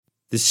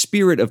The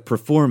spirit of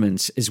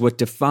performance is what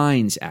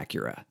defines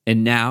Acura,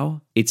 and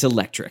now it's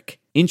electric.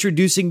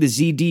 Introducing the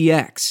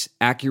ZDX,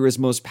 Acura's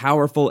most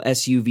powerful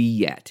SUV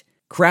yet.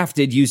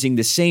 Crafted using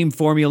the same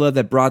formula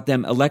that brought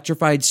them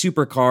electrified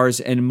supercars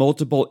and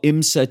multiple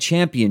IMSA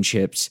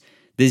championships,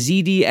 the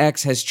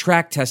ZDX has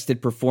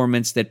track-tested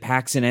performance that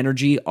packs an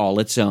energy all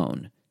its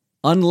own.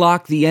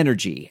 Unlock the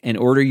energy and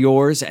order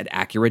yours at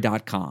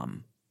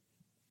Acura.com.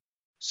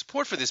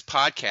 Support for this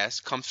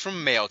podcast comes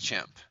from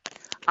MailChimp.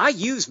 I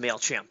use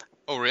MailChimp.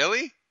 Oh,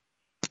 really?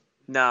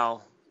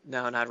 No,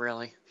 not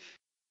really.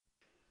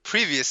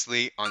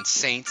 Previously on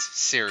Saints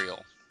Cereal.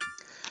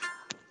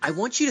 I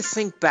want you to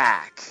think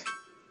back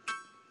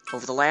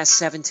over the last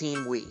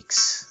 17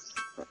 weeks.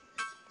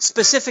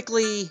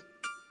 Specifically,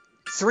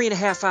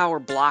 3.5-hour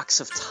blocks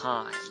of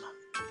time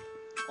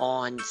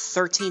on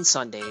 13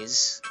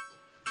 Sundays,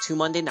 2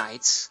 Monday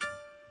nights,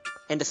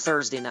 and a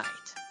Thursday night.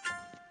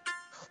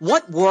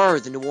 What were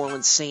the New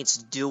Orleans Saints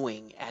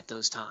doing at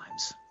those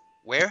times?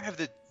 Where have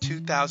the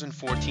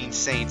 2014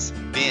 Saints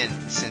been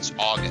since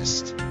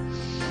August?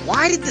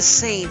 Why did the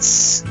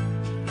Saints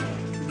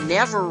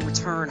never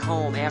return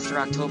home after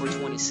October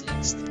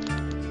 26th?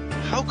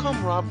 How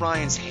come Rob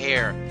Ryan's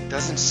hair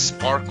doesn't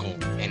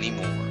sparkle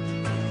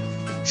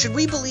anymore? Should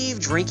we believe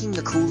drinking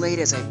the Kool-Aid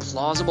as a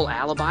plausible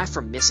alibi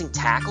for missing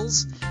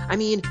tackles? I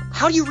mean,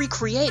 how do you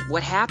recreate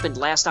what happened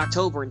last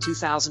October in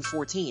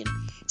 2014?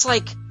 It's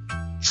like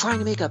trying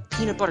to make a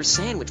peanut butter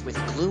sandwich with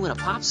glue and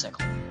a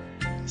popsicle.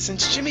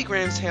 Since Jimmy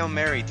Graham's Hail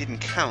Mary didn't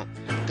count,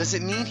 does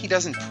it mean he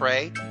doesn't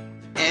pray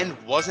and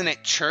wasn't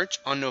at church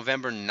on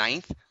November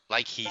 9th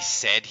like he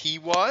said he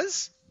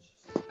was?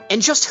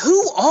 And just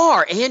who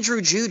are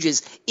Andrew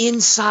Juge's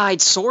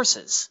inside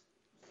sources?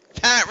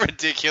 That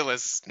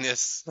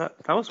ridiculousness.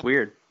 That was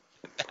weird.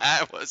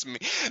 That was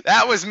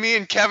me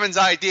and Kevin's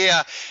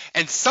idea.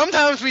 And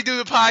sometimes we do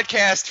the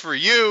podcast for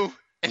you,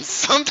 and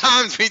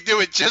sometimes we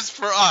do it just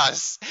for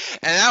us.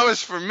 And that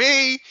was for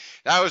me,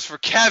 that was for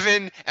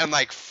Kevin, and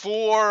like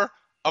 4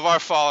 of our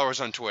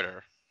followers on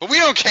Twitter. But we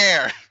don't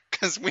care,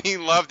 because we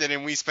loved it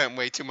and we spent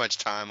way too much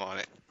time on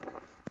it.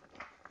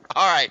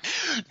 All right,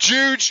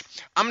 Juge,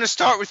 I'm going to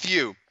start with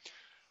you.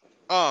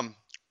 Right,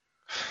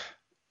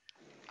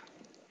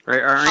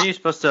 aren't you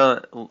supposed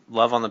to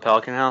love on the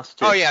Pelican House,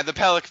 too? Oh, yeah, the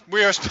Pelican.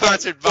 We are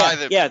sponsored by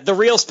the... Yeah, the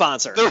real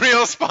sponsor. The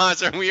real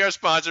sponsor. We are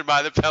sponsored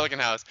by the Pelican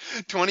House.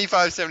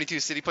 2572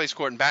 City Place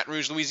Court in Baton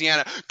Rouge,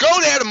 Louisiana. Go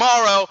there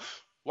tomorrow.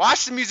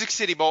 Watch the Music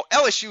City Bowl.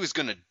 LSU is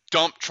going to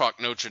dump truck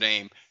Notre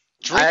Dame.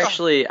 I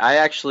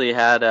actually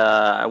had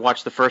I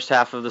watched the first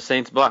half of the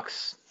Saints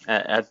Bucks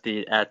at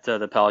the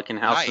Pelican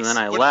House, Nice. And then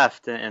I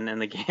left, and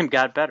the game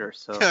got better.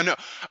 So No. All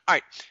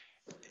right.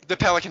 The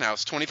Pelican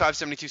House,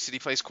 2572 City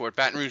Place Court,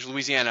 Baton Rouge,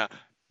 Louisiana.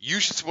 You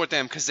should support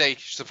them because they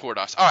support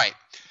us. All right.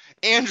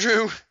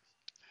 Andrew,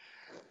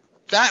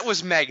 that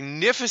was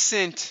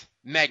magnificent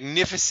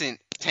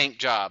tank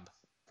job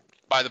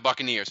by the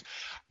Buccaneers.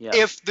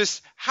 Yeah.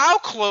 How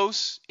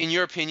close, in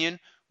your opinion,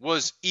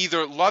 was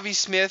either Lovie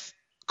Smith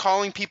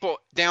calling people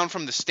down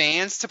from the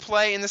stands to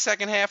play in the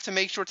second half to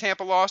make sure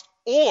Tampa lost,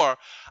 or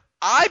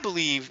I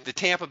believe the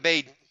Tampa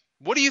Bay.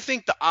 What do you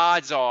think the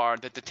odds are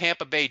that the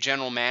Tampa Bay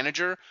general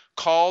manager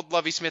called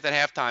Lovie Smith at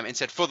halftime and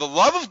said, for the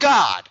love of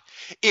God,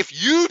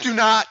 if you do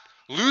not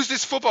lose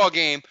this football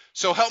game,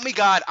 so help me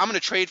God, I'm going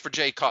to trade for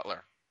Jay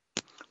Cutler?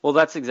 Well,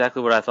 that's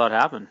exactly what I thought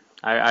happened.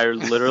 I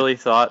literally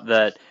thought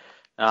that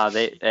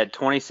they at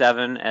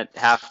 27 at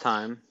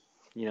halftime,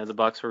 the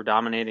Bucs were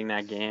dominating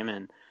that game,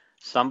 and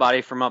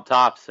somebody from up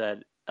top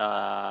said,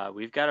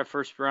 we've got a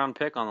first-round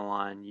pick on the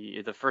line.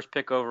 The first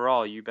pick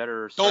overall, you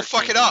better start Don't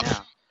fuck it up.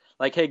 now.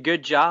 Like, hey,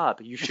 good job.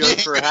 You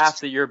showed for a half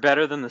that you're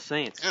better than the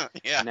Saints.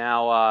 Yeah.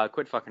 Now,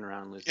 quit fucking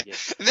around and lose the game.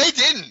 They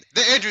didn't.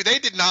 Andrew, they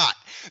did not.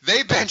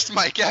 They benched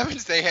Mike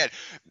Evans.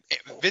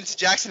 Vince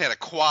Jackson had a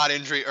quad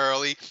injury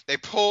early. They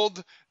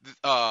pulled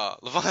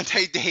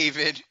Levante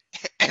David,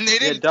 and they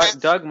didn't.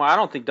 Doug. I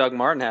don't think Doug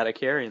Martin had a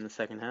carry in the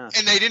second half.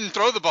 And they didn't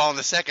throw the ball in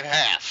the second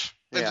half.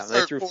 Yeah,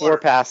 they threw 4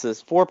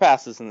 passes. 4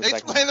 passes in the second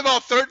half. They played the ball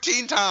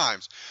 13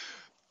 times.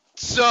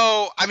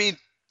 So, I mean,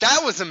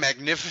 that was a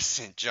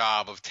magnificent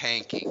job of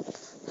tanking.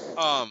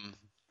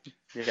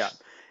 Yeah,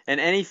 and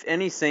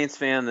any Saints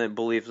fan that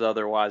believes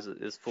otherwise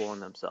is fooling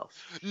themselves.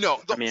 No,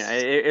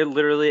 it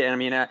literally. I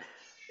mean,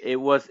 it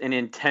was an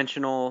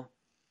intentional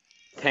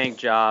tank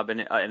job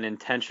and an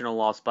intentional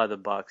loss by the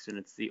Bucs, and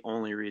it's the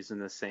only reason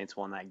the Saints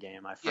won that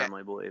game. I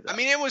firmly believe that. I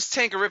mean, it was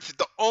tankerific.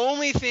 The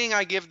only thing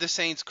I give the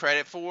Saints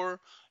credit for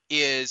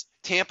is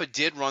Tampa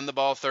did run the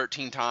ball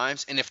 13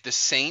 times, and if the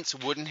Saints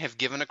wouldn't have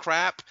given a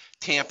crap,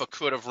 Tampa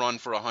could have run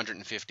for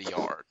 150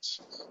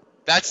 yards.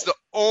 That's the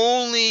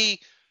only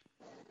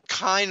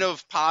kind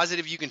of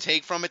positive you can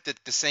take from it, that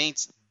the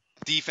Saints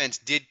defense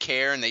did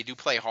care and they do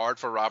play hard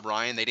for Rob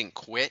Ryan. They didn't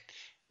quit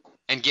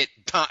and get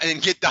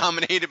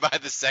dominated by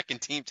the second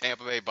team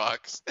Tampa Bay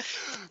Bucks.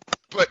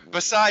 But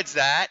besides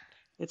that,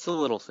 it's the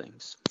little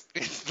things.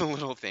 It's the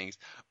little things.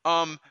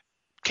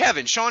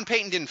 Kevin, Sean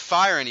Payton didn't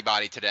fire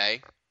anybody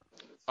today.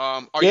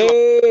 Are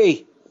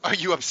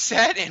you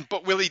upset?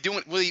 But will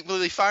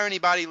he fire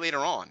anybody later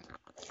on?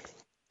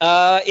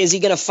 Is he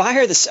going to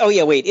fire this? Oh,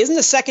 yeah, wait. Isn't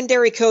the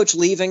secondary coach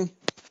leaving?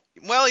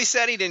 Well, he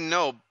said he didn't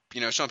know.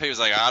 Sean Payton was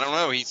like, I don't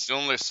know. He's still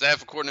on the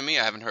staff. According to me,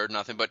 I haven't heard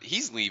nothing. But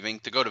he's leaving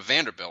to go to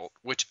Vanderbilt,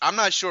 which I'm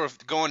not sure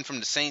if going from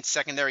the Saints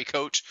secondary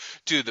coach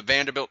to the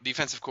Vanderbilt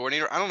defensive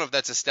coordinator, I don't know if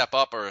that's a step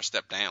up or a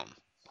step down.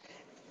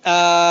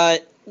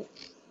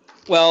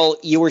 Well,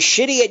 you were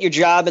shitty at your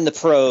job in the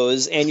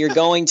pros, and you're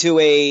going to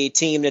a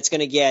team that's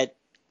going to get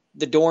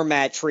the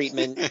doormat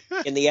treatment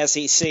in the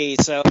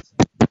SEC. So,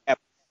 yeah,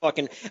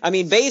 isn't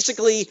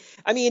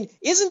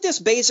this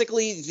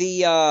basically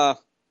the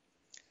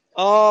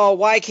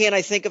why can't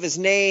I think of his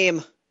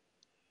name?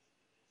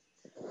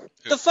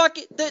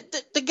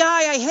 The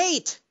guy I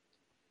hate.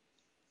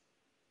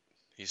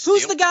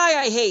 Who's the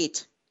guy I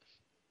hate?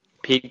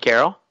 Pete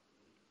Carroll?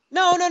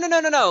 No.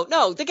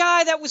 The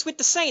guy that was with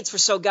the Saints for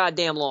so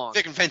goddamn long.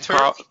 Vic Venturi.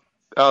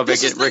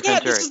 Rick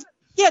Venturi.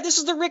 This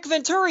is the Rick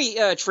Venturi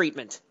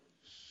treatment.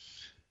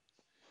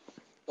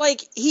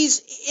 Like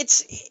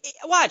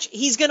watch.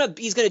 He's gonna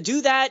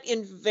do that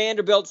in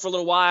Vanderbilt for a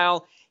little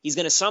while. He's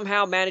gonna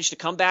somehow manage to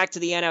come back to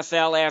the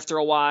NFL after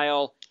a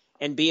while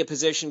and be a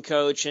position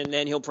coach, and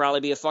then he'll probably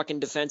be a fucking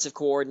defensive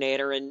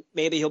coordinator, and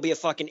maybe he'll be a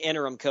fucking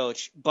interim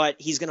coach. But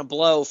he's gonna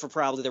blow for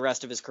probably the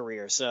rest of his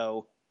career.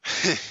 So,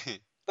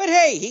 but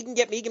hey,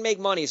 he can make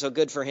money, so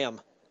good for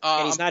him.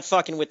 And he's not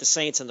fucking with the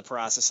Saints in the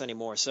process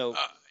anymore. So.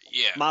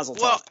 Yeah. Mazel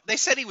tov. Well, they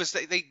said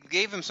they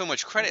gave him so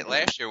much credit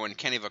last year when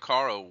Kenny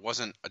Vaccaro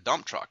wasn't a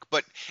dump truck.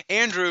 But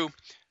Andrew,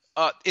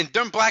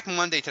 during Black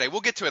Monday today,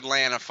 we'll get to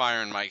Atlanta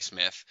firing Mike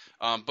Smith.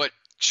 But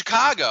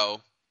Chicago,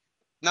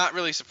 not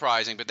really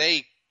surprising, but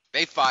they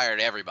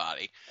fired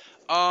everybody.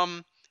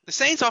 The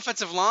Saints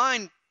offensive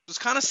line was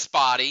kind of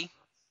spotty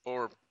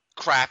or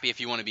crappy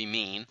if you want to be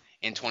mean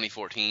in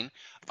 2014.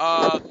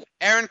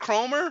 Aaron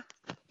Kromer,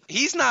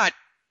 he's not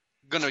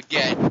going to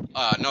get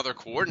another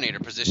coordinator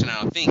position,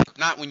 I don't think.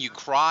 Not when you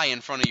cry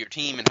in front of your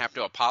team and have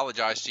to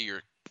apologize to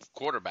your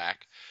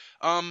quarterback.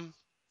 Aaron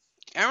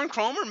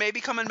Kromer may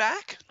be coming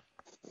back?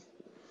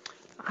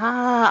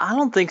 I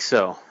don't think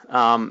so.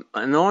 And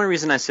the only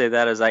reason I say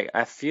that is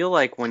I feel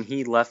like when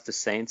he left the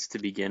Saints to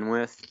begin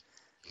with,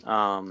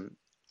 I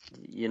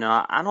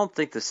don't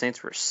think the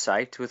Saints were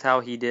psyched with how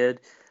he did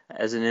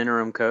as an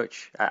interim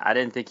coach. I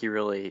didn't think he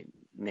really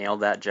nailed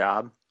that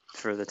job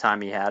for the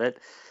time he had it.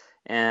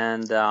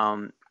 And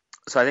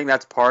so I think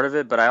that's part of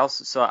it, but I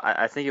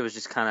think it was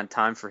just kind of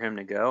time for him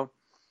to go.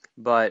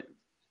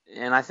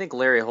 And I think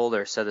Larry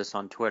Holder said this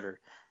on Twitter,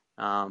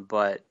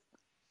 but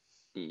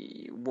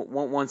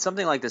when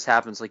something like this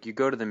happens, like you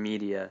go to the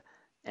media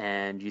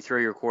and you throw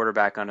your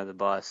quarterback under the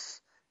bus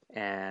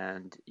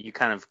and you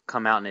kind of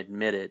come out and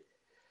admit it.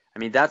 I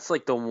mean, that's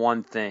like the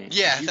one thing.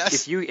 Yeah.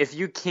 If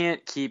you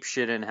can't keep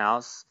shit in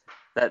house,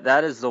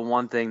 that is the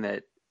one thing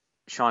that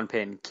Sean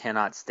Payton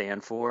cannot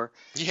stand for.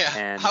 Yeah,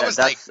 and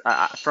that's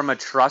from a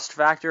trust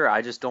factor.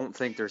 I just don't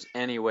think there's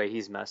any way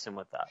he's messing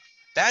with that.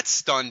 That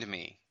stunned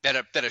me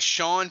that a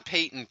Sean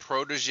Payton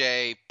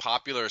protege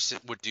popular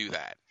would do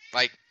that.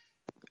 Like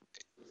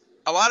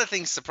a lot of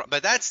things,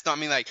 but that's I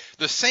mean, like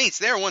the Saints.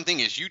 Their one thing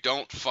is you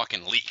don't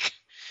fucking leak,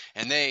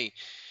 and they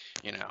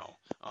did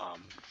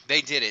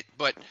it.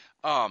 But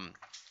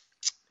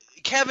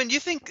Kevin, you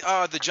think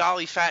the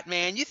jolly fat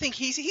man? You think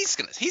he's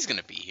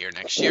gonna be here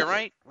next year,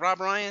 right? Rob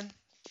Ryan.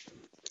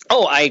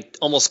 Oh, I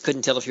almost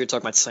couldn't tell if you were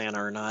talking about Santa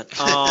or not.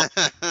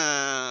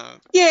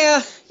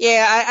 Yeah,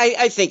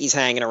 I think he's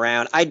hanging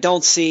around. I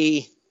don't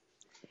see.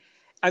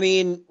 I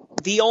mean,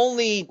 the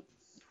only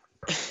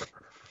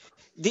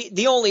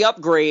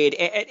upgrade,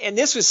 and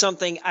this was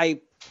something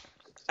I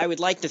would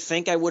like to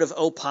think I would have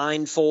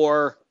opined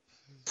for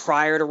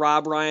prior to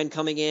Rob Ryan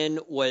coming in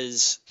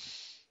was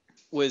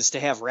to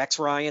have Rex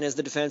Ryan as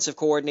the defensive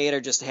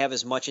coordinator, just to have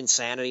as much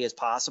insanity as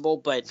possible.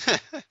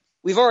 But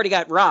we've already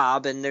got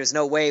Rob, and there's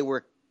no way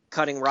we're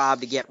cutting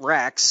Rob to get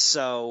Rex.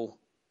 So,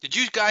 did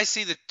you guys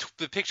see the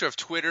picture of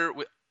Twitter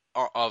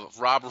of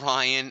Rob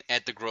Ryan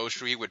at the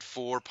grocery with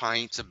 4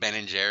 pints of Ben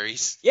and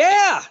Jerry's?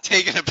 Yeah,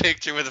 taking a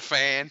picture with a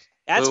fan.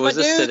 That's my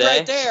dude today?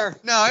 right there.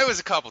 No, it was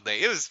a couple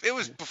days. It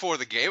was before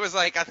the game. It was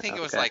like it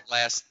was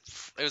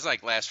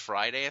like last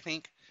Friday, I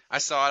think. I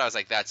saw it. I was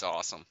like, that's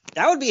awesome.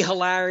 That would be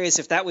hilarious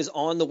if that was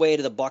on the way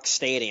to the Bucs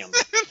Stadium.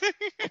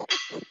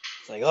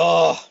 It's like,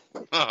 I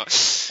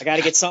got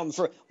to get something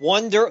for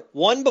one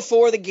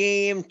before the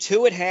game,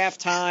 2 at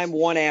halftime,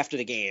 1 after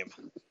the game.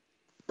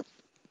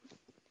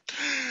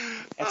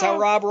 That's how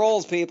Rob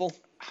rolls, people.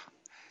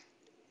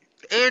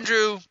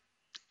 Andrew,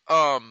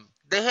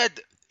 they had,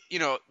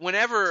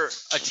 whenever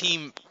a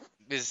team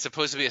is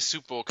supposed to be a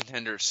Super Bowl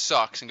contender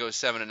sucks and goes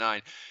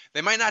 7-9,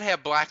 they might not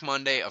have Black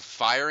Monday of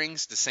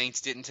firings. The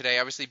Saints didn't today,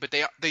 obviously, but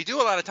they do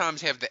a lot of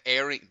times have the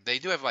airing. They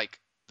do have like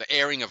the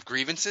airing of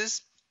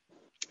grievances.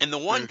 And the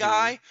one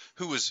guy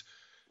who was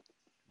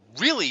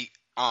really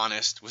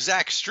honest was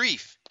Zach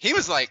Streif. He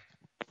was like,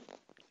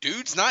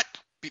 dudes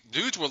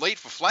were late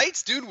for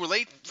flights. Dude were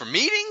late for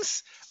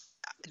meetings.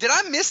 Did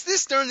I miss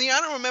this I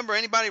don't remember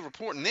anybody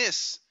reporting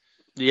this.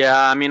 Yeah,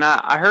 I mean,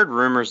 I heard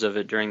rumors of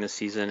it during the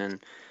season, and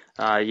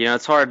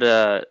it's hard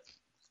to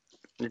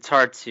it's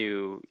hard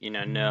to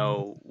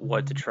know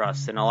what to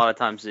trust, and a lot of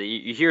times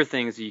you hear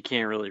things that you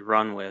can't really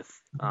run with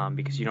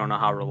because you don't know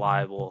how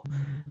reliable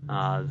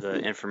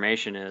the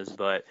information is.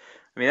 But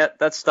I mean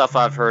that's stuff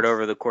I've heard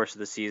over the course of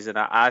the season.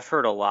 I've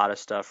heard a lot of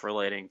stuff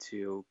relating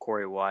to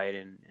Corey White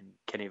and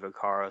Kenny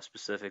Vaccaro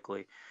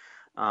specifically.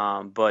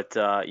 But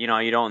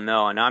you don't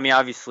know. And I mean,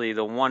 obviously,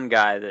 the one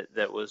guy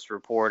that was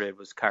reported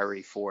was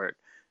Kyrie Fort,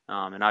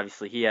 and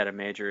obviously he had a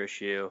major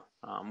issue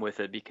with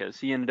it because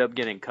he ended up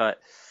getting cut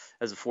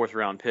as a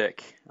 4th-round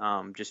pick,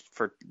 just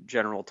for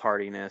general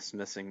tardiness,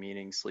 missing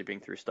meetings, sleeping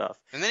through stuff.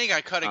 And then he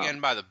got cut again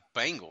by the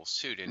Bengals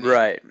too, didn't he?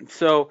 Right.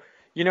 So,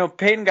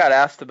 Peyton got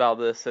asked about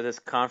this at his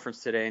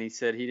conference today, and he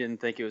said he didn't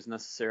think it was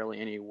necessarily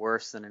any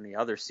worse than any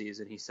other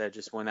season. He said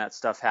just when that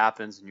stuff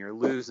happens and you're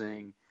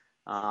losing,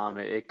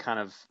 it kind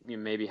of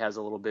maybe has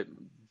a little bit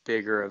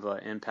bigger of an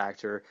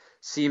impact or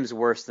seems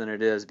worse than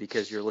it is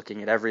because you're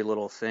looking at every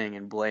little thing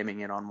and blaming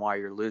it on why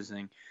you're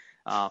losing.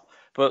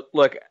 But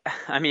look,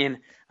 I mean,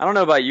 I don't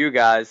know about you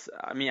guys.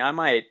 I mean, I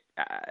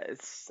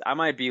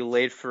might be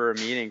late for a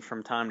meeting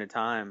from time to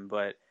time,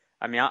 but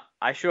I mean,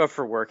 I show up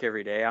for work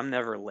every day. I'm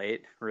never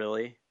late,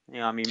 really.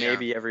 I mean,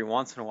 maybe every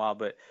once in a while,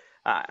 but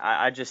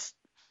I just,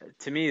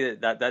 to me,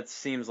 that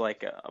seems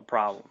like a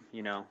problem,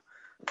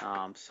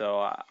 So,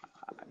 I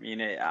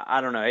mean, I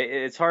don't know.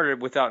 It's harder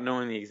without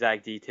knowing the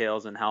exact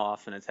details and how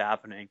often it's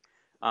happening.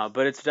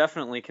 But it's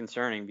definitely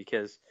concerning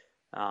because,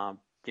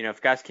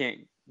 if guys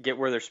can't get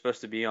where they're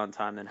supposed to be on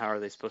time, then how are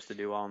they supposed to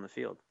do well on the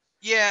field?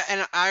 Yeah,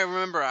 and I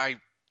remember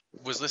I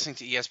was listening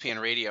to ESPN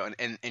radio,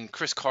 and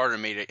Chris Carter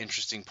made an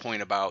interesting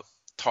point about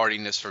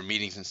tardiness for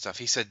meetings and stuff.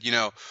 He said,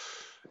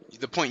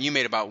 the point you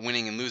made about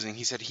winning and losing,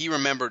 he said he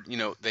remembered,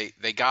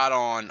 they got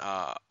on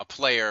a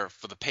player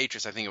for the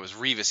Patriots. I think it was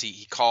Revis.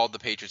 He called the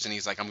Patriots, and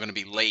he's like, I'm going to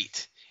be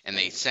late, and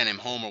they sent him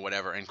home or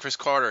whatever. And Chris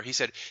Carter, he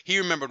said he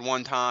remembered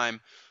one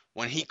time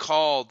when he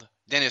called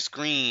Dennis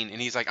Green,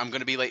 and he's like, I'm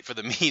going to be late for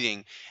the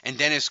meeting, and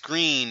Dennis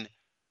Green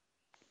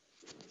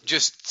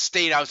just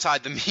stayed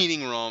outside the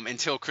meeting room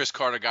until Chris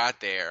Carter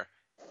got there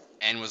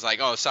and was like,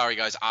 oh, sorry,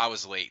 guys, I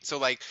was late. So,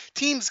 like,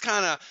 teams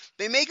kind of –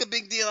 they make a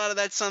big deal out of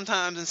that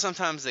sometimes, and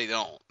sometimes they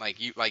don't. Like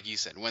you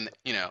said, when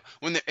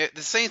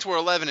the Saints were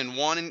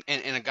 11-1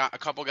 and a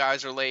couple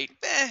guys are late,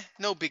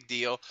 no big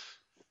deal.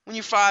 When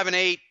you're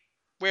 5-8,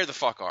 where the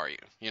fuck are you,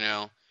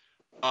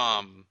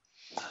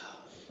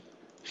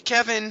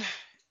 Kevin,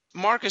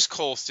 Marcus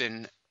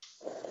Colston,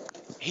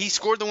 he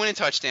scored the winning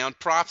touchdown.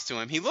 Props to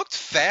him. He looked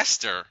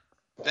faster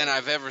than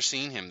I've ever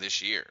seen him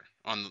this year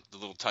on the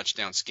little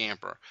touchdown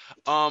scamper.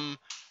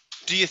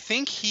 Do you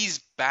think he's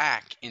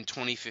back in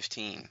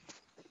 2015?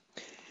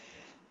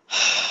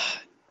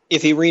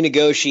 If he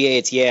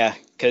renegotiates, yeah,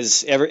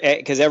 because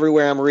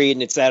everywhere I'm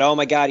reading, it's that, oh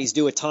my God, he's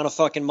due a ton of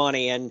fucking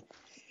money, and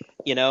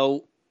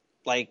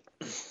like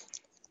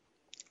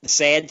the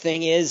sad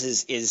thing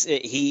is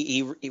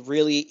he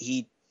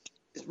really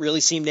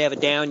seemed to have a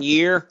down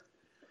year,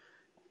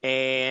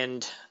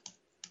 and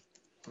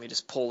let me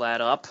just pull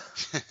that up.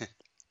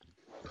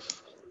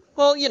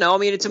 Well, I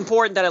mean, it's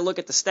important that I look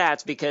at the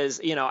stats because,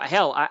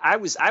 hell, I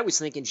was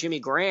thinking Jimmy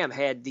Graham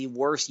had the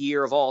worst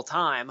year of all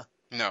time.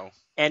 No.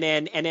 And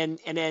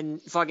then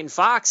fucking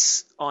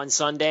Fox on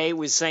Sunday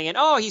was saying,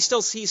 oh, he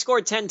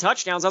scored 10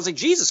 touchdowns. I was like,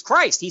 Jesus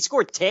Christ, he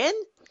scored 10?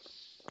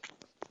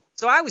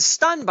 So I was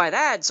stunned by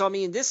that. So I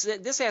mean,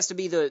 this has to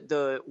be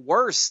the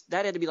worst.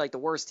 That had to be like the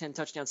worst 10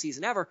 touchdown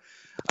season ever.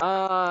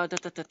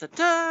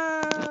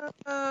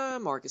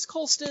 Marcus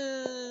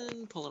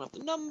Colston pulling up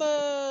the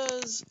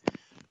numbers.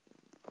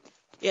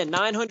 Yeah,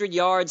 900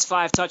 yards,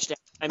 5 touchdowns.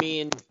 I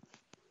mean,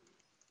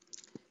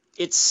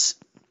 it's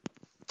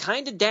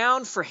kind of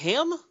down for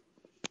him,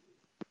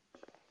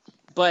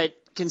 but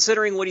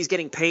considering what he's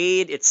getting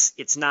paid,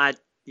 it's not,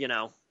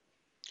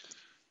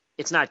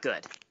 it's not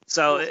good.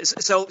 So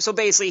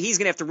basically, he's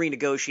gonna have to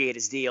renegotiate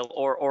his deal,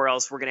 or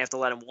else we're gonna have to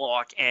let him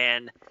walk.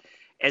 And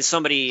as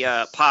somebody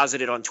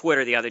posited on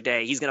Twitter the other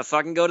day, he's gonna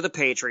fucking go to the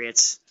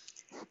Patriots.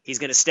 He's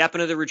gonna step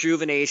into the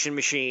rejuvenation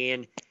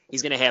machine.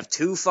 He's going to have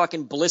 2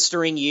 fucking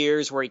blistering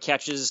years where he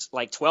catches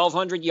like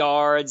 1,200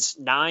 yards,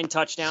 9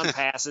 touchdown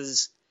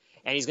passes,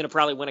 and he's going to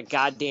probably win a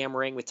goddamn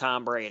ring with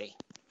Tom Brady.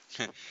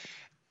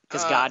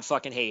 Because God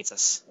fucking hates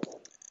us.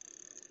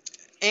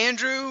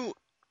 Andrew,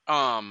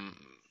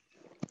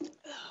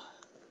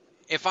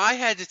 if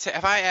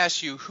I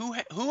asked you who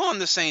on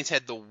the Saints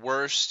had the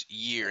worst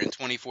year in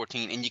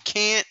 2014, and you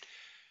can't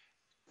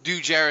do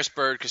Jarris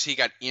Bird because he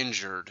got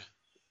injured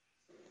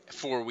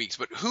 4 weeks,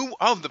 but who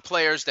of the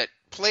players that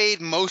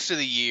played most of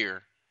the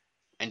year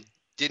and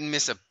didn't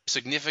miss a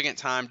significant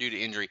time due to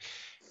injury,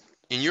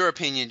 in your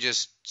opinion,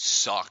 just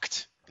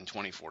sucked in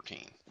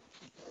 2014?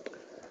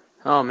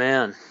 Oh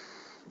man,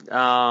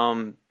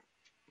 Kenny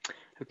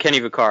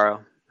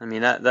Vaccaro. I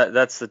mean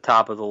that's the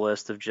top of the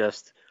list of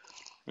just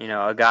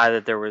a guy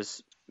that there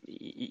was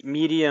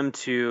medium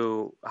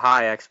to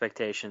high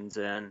expectations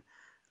in,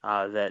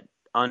 that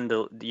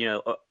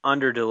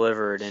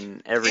under-delivered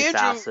in every Andrew,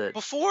 facet.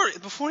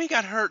 before he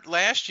got hurt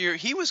last year,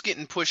 he was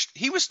getting pushed.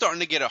 He was starting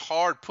to get a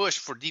hard push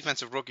for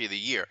Defensive Rookie of the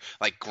Year.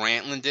 Like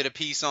Grantland did a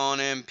piece on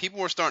him. People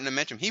were starting to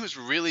mention him. He was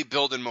really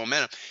building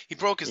momentum. He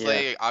broke his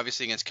leg,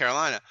 obviously, against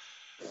Carolina.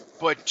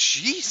 But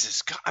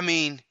Jesus, God, I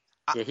mean,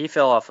 Yeah, he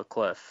fell off a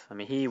cliff. I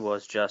mean, he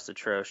was just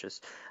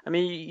atrocious. I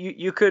mean,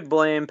 you could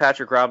blame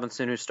Patrick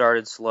Robinson, who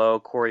started slow,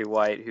 Corey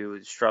White,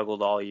 who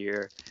struggled all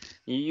year.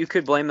 You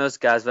could blame those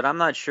guys, but I'm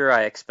not sure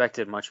I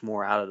expected much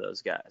more out of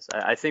those guys.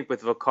 I think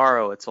with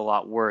Vaccaro, it's a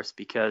lot worse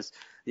because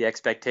the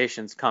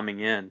expectations coming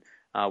in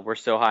were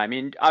so high. I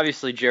mean,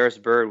 obviously,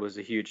 Jarris Bird was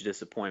a huge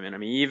disappointment. I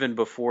mean, even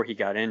before he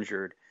got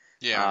injured,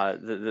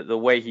 the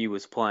way he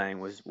was playing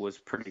was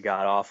pretty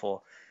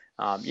god-awful.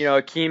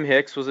 Akeem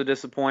Hicks was a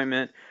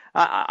disappointment.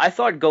 I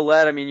thought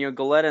Gillette,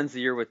 Gillette ends the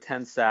year with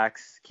 10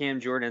 sacks. Cam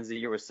Jordan ends the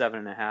year with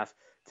 7.5.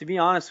 To be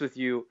honest with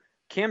you,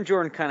 Cam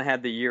Jordan kind of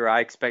had the year I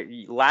expect.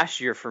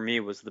 Last year for me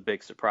was the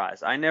big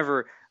surprise. I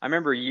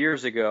remember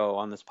years ago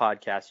on this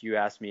podcast, you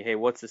asked me, hey,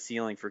 what's the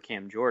ceiling for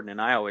Cam Jordan?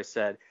 And I always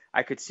said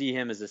I could see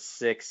him as a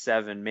 6,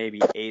 7, maybe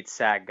 8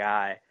 sack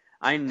guy.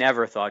 I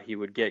never thought he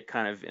would get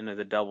kind of into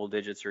the double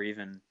digits or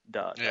even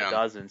a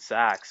dozen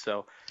sacks.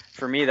 So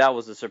for me, that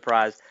was a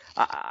surprise.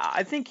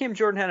 I think Cam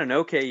Jordan had an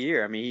okay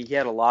year. I mean, he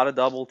had a lot of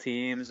double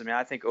teams. I mean,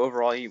 I think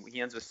overall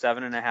he ends with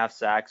 7.5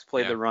 sacks,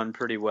 played the run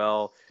pretty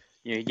well.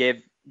 He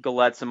gave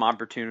Gillette some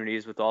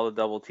opportunities with all the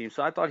double teams.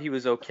 So I thought he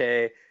was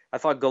okay. I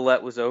thought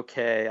Gillette was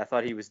okay. I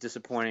thought he was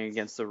disappointing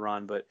against the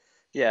run, but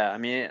yeah, I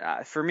mean,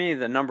 for me,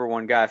 the number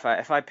one guy,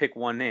 if I pick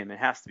one name, it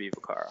has to be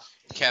Vaccaro.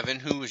 Kevin,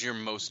 who was your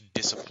most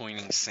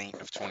disappointing Saint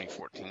of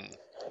 2014?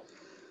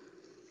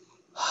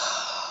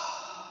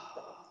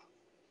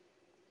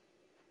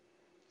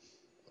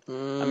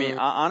 I mean,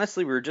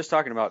 honestly, we were just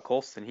talking about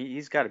Colston.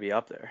 He's got to be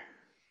up there.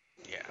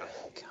 Yeah.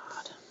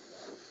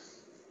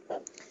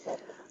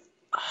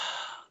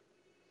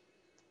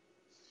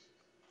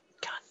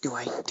 God, do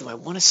I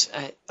want to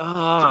say?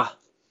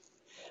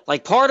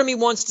 Like, part of me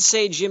wants to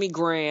say Jimmy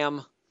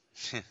Graham,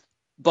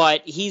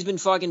 but he's been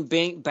fucking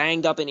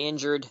banged up and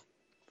injured.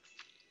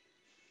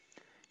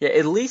 Yeah,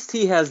 at least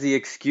he has the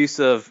excuse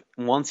of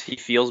once he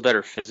feels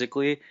better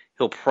physically,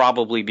 he'll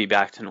probably be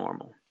back to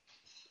normal.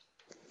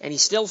 And he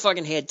still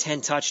fucking had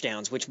 10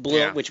 touchdowns, which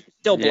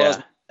still blows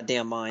my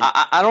damn mind.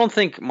 I don't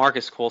think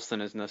Marcus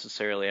Colston is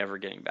necessarily ever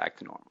getting back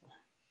to normal.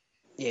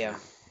 Yeah.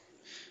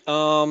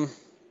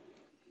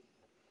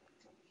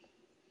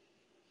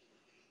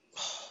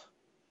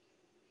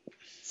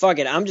 Fuck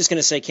it, I'm just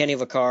gonna say Kenny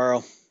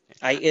Vaccaro.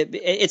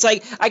 It's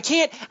like I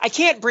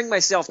can't bring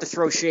myself to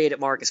throw shade at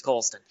Marcus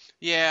Colston.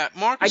 Yeah,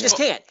 Marcus.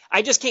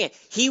 I just can't.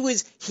 He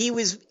was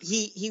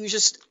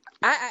just.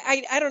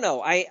 I don't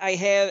know.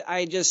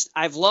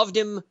 I've loved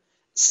him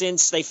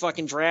since they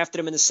fucking drafted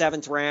him in the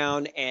 7th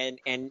round,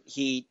 and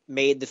he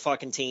made the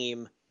fucking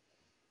team.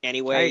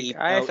 Anyway,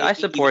 I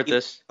support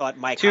this.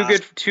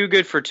 Too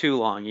good for too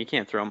long. You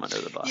can't throw him under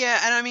the bus. Yeah,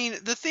 and I mean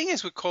the thing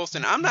is with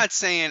Colston, I'm not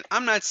saying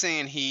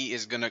he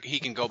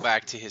can go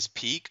back to his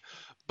peak,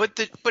 but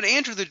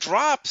Andrew, the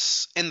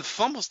drops and the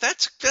fumbles,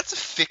 that's a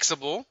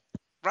fixable,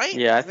 right?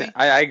 Yeah,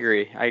 I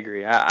agree.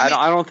 I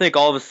don't think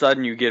all of a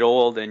sudden you get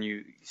old and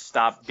you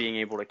stop being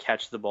able to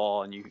catch the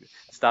ball and you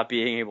stop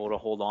being able to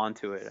hold on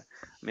to it.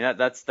 I mean,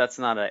 that's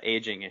not an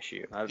aging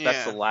issue.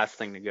 That's the last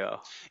thing to go.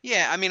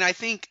 Yeah, I mean, I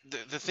think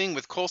the thing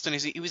with Colston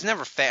is he was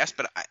never fast,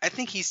 but I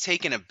think he's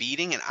taken a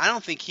beating, and I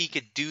don't think he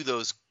could do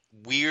those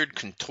weird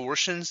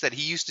contortions that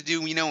he used to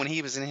do, when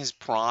he was in his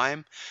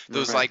prime.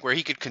 Those like where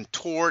he could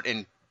contort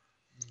and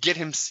get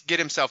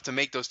himself to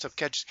make those tough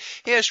catches.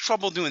 He has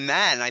trouble doing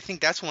that, and I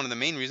think that's one of the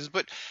main reasons.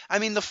 But I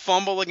mean, the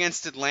fumble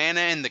against Atlanta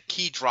and the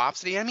key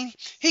drops that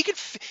he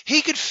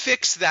could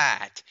fix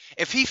that.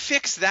 If he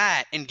fixed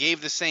that and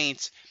gave the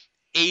Saints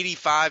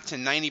 85 to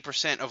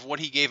 90% of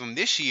what he gave them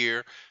this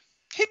year,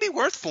 he'd be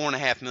worth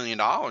 $4.5 million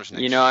next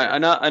year.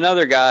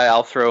 Another guy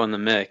I'll throw in the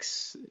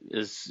mix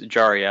is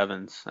Jari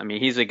Evans. I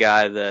mean, he's a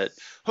guy that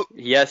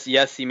yes,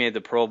 he made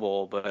the Pro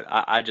Bowl, but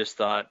I just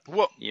thought,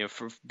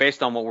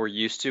 based on what we're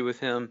used to with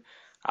him,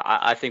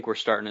 I think we're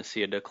starting to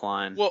see a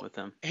decline with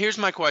him. Here's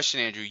my question,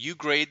 Andrew. You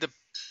grade the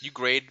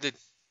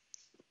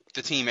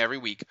team every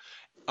week.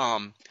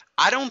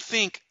 I don't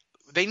think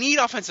they need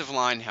offensive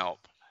line help,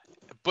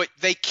 but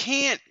they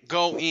can't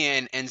go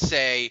in and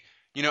say,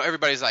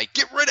 everybody's like,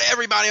 get rid of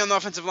everybody on the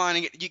offensive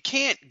line. You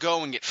can't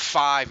go and get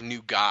 5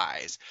 new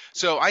guys.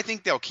 So I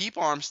think they'll keep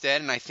Armstead,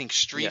 and I think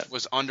Street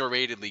was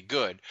underratedly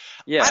good.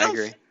 Yeah, I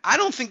agree. I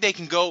don't think they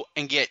can go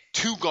and get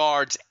 2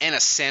 guards and a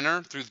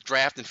center through the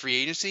draft and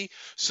free agency.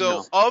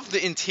 So of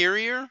the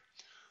interior,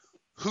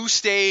 who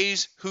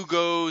stays, who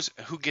goes,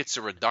 who gets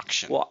a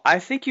reduction? Well, I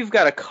think you've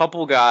got a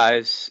couple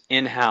guys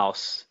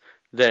in-house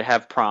that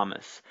have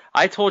promise.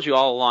 I told you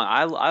all along,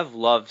 I've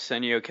loved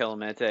Senio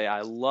Kelemete.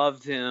 I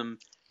loved him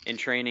in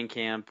training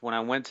camp. When I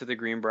went to the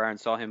Greenbrier and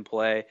saw him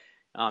play,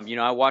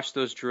 I watched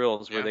those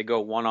drills where they go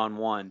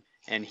one-on-one,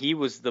 and he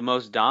was the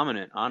most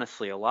dominant,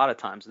 honestly, a lot of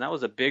times. And that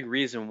was a big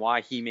reason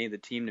why he made the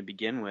team to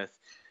begin with.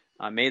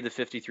 made the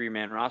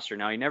 53-man roster.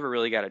 Now, he never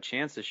really got a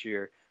chance this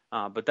year,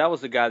 but that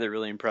was the guy that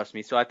really impressed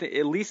me. So I think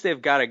at least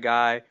they've got a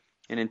guy,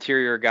 an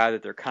interior guy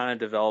that they're kind of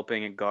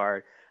developing at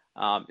guard.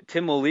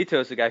 Tim Lolito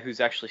is a guy who's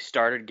actually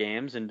started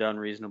games and done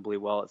reasonably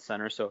well at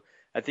center. So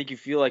I think you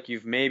feel like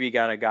you've maybe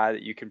got a guy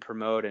that you can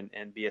promote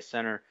and be a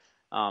center.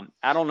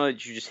 I don't know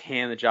that you just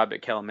hand the job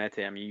at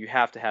Calamete. I mean, you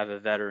have to have a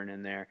veteran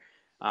in there.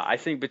 I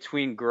think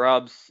between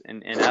Grubbs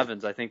and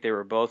Evans, I think they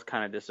were both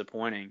kind of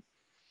disappointing.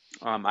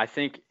 I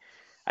think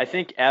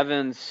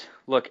Evans,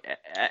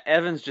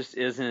 Evans just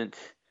isn't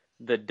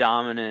the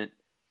dominant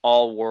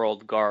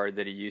all-world guard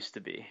that he used to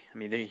be. I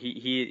mean,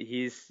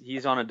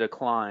 he's on a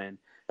decline.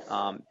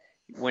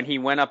 When he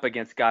went up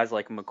against guys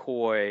like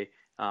McCoy,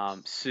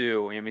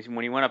 Sue, I mean,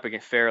 when he went up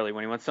against Fairley,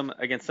 when he went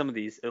against some of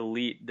these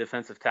elite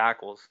defensive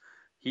tackles,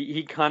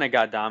 he kind of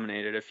got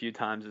dominated a few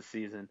times this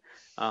season.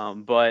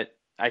 But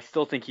I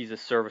still think he's a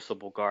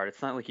serviceable guard.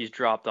 It's not like he's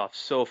dropped off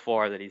so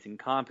far that he's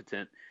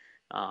incompetent.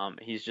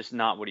 He's just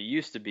not what he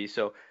used to be.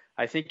 So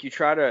I think you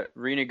try to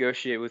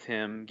renegotiate with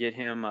him, get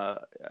him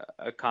a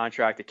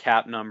contract, a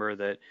cap number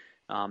that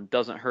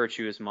doesn't hurt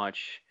you as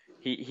much.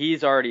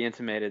 He's already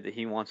intimated that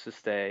he wants to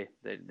stay,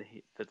 that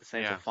the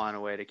Saints will find a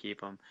way to keep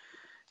him.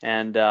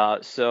 And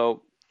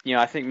so,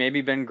 I think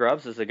maybe Ben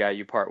Grubbs is the guy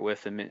you part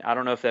with. I mean, I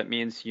don't know if that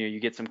means you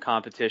get some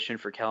competition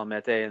for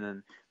Calamete and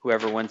then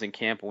whoever wins in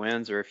camp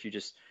wins, or if you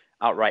just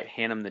outright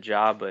hand him the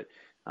job. But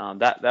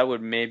that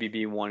would maybe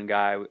be one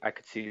guy I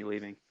could see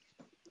leaving.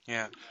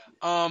 Yeah.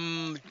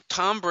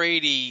 Tom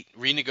Brady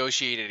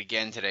renegotiated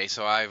again today,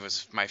 so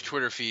my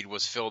Twitter feed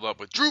was filled up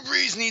with Drew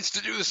Brees needs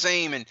to do the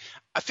same, and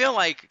I feel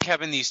like,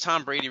 Kevin, these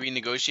Tom Brady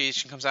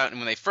renegotiation comes out, and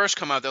when they first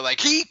come out, they're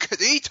like, he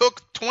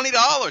took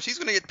 $20. He's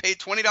going to get paid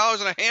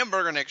 $20 on a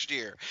hamburger next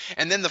year.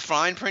 And then the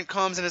fine print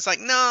comes, and it's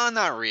like, no,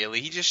 not really.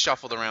 He just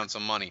shuffled around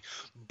some money.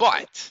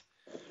 But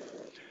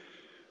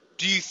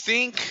do you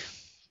think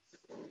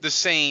the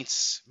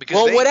Saints,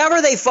 because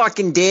whatever they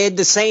fucking did,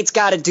 the Saints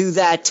got to do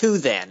that too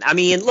then. I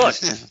mean, look,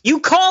 you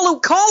call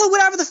it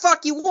whatever the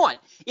fuck you want.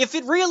 If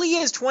it really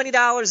is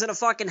 $20 in a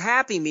fucking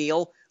Happy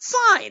Meal,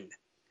 fine.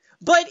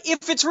 But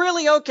if it's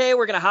really okay,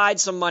 we're going to hide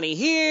some money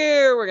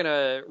here, we're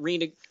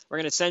going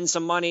to send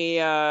some money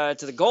to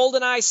the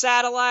GoldenEye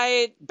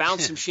satellite,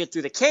 bounce some shit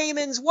through the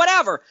Caymans,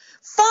 whatever.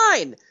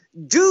 Fine.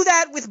 Do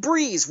that with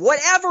Breeze.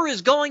 Whatever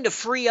is going to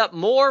free up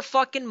more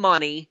fucking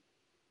money.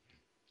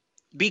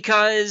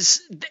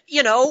 Because,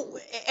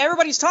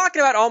 everybody's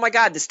talking about, oh my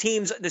God, this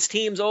team's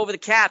over the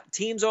cap. The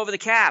team's over the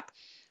cap.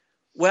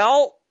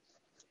 Well,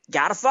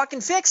 gotta fucking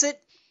fix it.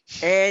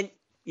 And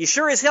you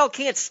sure as hell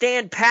can't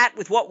stand pat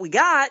with what we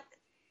got.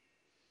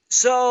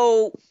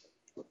 So,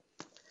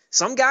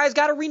 some guys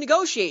gotta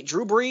renegotiate.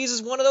 Drew Brees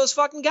is one of those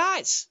fucking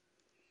guys.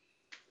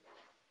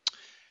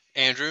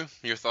 Andrew,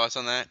 your thoughts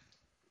on that?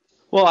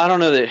 Well, I don't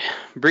know that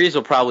Brees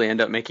will probably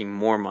end up making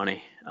more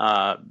money.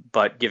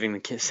 But giving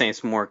the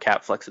Saints more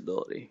cap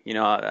flexibility.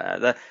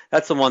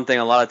 That's the one thing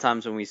a lot of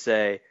times when we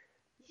say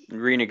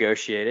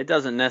renegotiate, it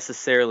doesn't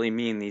necessarily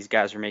mean these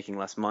guys are making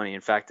less money.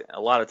 In fact,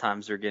 a lot of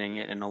times they're getting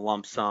it in a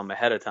lump sum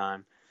ahead of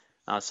time.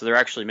 So they're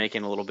actually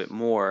making a little bit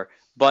more,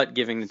 but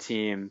giving the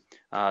team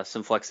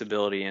some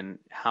flexibility in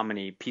how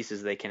many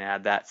pieces they can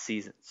add that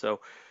season. So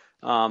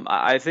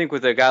I think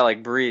with a guy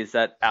like Breeze,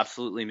 that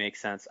absolutely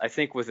makes sense. I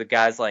think with the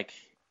guys like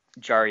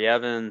Jari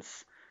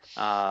Evans,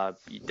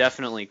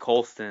 definitely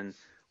Colston,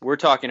 we're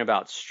talking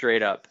about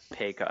straight up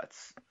pay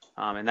cuts.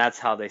 And that's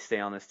how they stay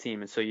on this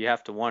team. And so you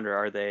have to wonder,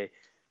 are they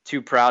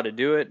too proud to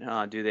do it?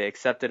 Do they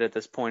accept it at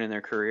this point in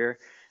their career?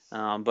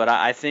 But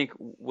I think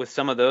with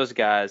some of those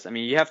guys, I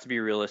mean, you have to be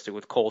realistic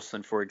with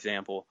Colston, for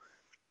example.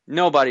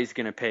 Nobody's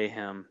going to pay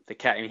him the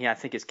cap. I mean, I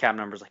think his cap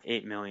number is like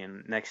 $8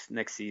 million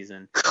next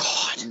season.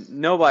 God.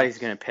 Nobody's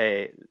going to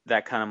pay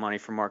that kind of money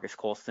for Marcus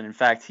Colston. In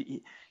fact,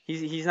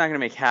 he's not going to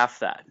make half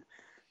that.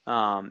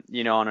 On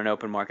an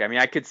open market. I mean,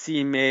 I could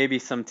see maybe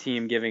some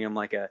team giving him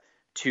like a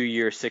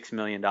 2-year, $6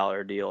 million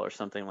deal or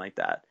something like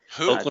that.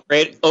 Who?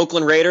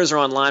 Oakland Raiders are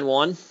on line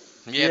one.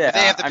 Yeah, but they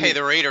have to pay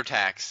the Raider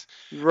tax.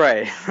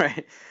 Right.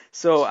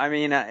 So, I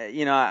mean,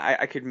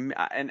 I could,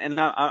 and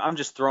I'm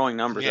just throwing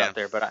numbers out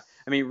there, but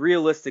I mean,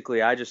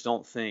 realistically, I just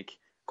don't think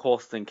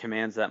Colston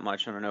commands that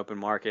much on an open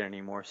market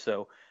anymore.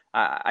 So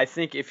I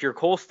think if you're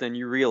Colston,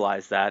 you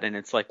realize that, and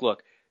it's like,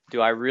 look, do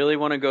I really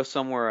want to go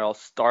somewhere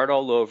else, start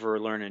all over,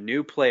 learn a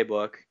new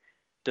playbook,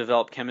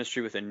 develop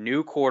chemistry with a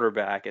new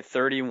quarterback at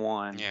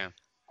 31? Yeah.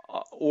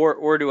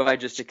 Or do I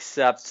just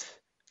accept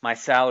my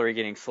salary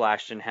getting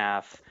slashed in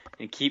half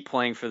and keep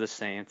playing for the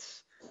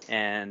Saints?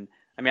 And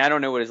I mean, I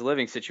don't know what his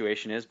living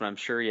situation is, but I'm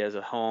sure he has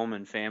a home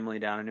and family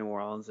down in New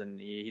Orleans, and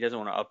he doesn't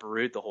want to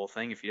uproot the whole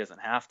thing if he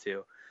doesn't have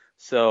to.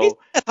 So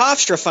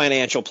Hofstra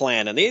financial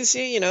plan, and these,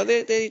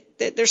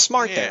 they're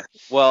smart there.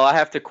 Well, I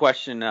have to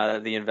question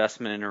the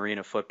investment in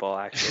arena football,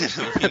 actually.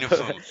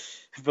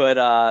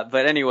 But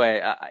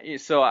anyway,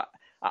 so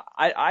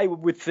I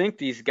would think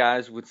these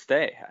guys would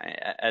stay,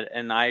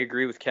 and I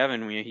agree with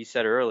Kevin when he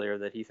said earlier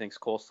that he thinks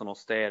Colston will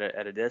stay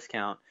at a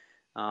discount.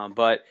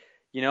 But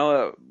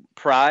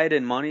pride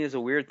and money is a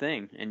weird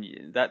thing, and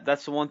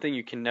that's the one thing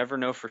you can never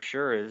know for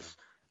sure is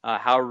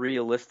how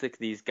realistic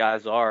these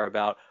guys are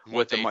about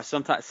what the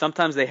market.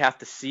 Sometimes they have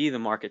to see the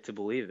market to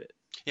believe it.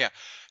 Yeah.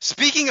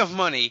 Speaking of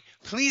money,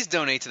 please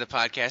donate to the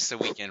podcast so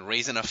we can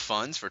raise enough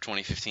funds for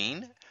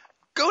 2015.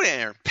 Go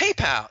there,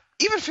 PayPal,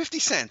 even 50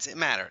 cents, it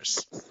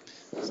matters.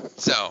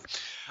 So,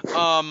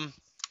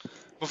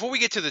 before we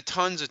get to the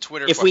tons of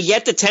Twitter questions. We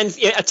get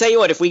to I'll tell you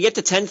what, if we get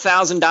to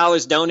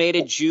 $10,000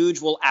 donated, Juge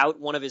will out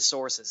one of his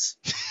sources.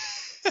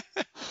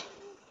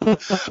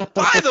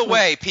 By the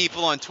way,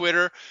 people on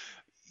Twitter,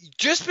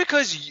 just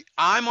because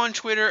I'm on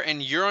Twitter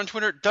and you're on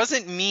Twitter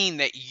doesn't mean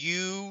that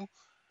you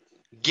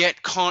get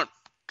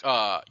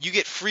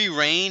free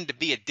reign to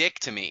be a dick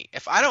to me.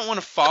 If I don't want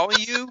to follow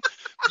you,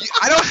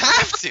 I don't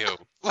have to.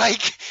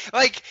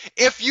 Like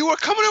if you were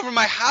coming over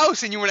my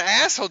house and you were an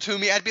asshole to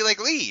me, I'd be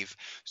like, leave.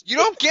 You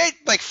don't get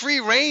like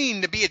free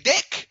reign to be a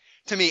dick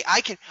to me.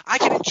 I can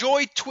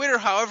enjoy Twitter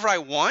however I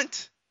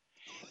want.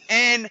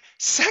 And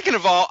second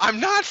of all, I'm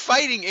not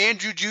fighting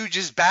Andrew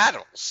Juge's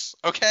battles.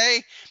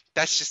 Okay?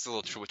 That's just a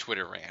little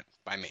Twitter rant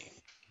by me.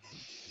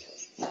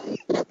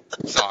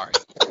 Sorry.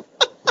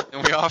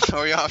 Are we off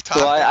topic?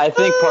 Well, I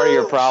think part of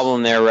your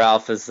problem there,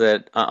 Ralph, is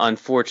that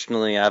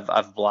unfortunately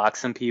I've blocked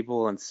some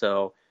people, and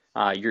so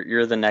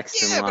you're the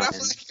next in line. But I'm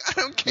like, I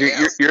don't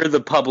care. You're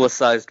the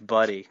publicized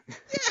buddy.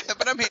 Yeah,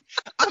 but I mean,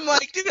 I'm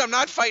like, dude, I'm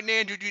not fighting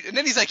Andrew. And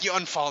then he's like, you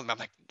unfollowed me. I'm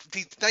like,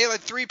 they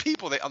like 3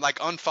 people. I'm like,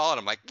 unfollowed.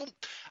 I'm like, well,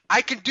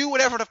 I can do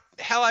whatever the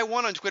hell I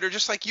want on Twitter,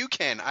 just like you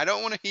can. I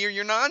don't want to hear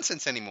your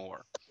nonsense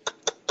anymore.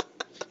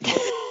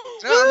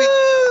 It's not.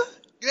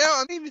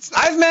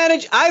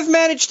 I've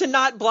managed to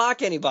not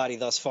block anybody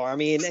thus far. I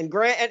mean, and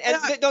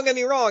don't get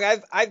me wrong,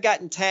 I've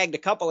gotten tagged a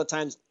couple of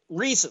times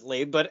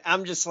recently, but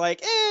I'm just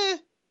like, eh.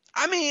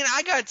 I mean,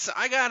 I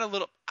got a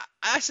little.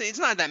 Actually, it's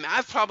not that many.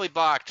 I've probably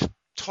blocked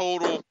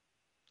total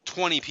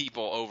 20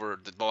 people over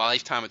the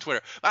lifetime of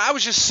Twitter. But I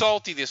was just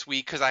salty this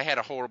week because I had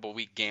a horrible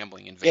week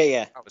gambling in Vegas.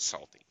 Yeah. I was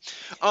salty.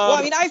 Well,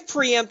 I mean, I've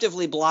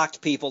preemptively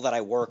blocked people that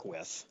I work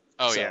with.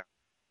 Oh, yeah.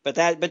 But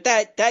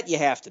that you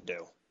have to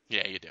do.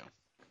 Yeah, you do.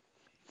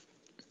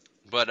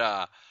 But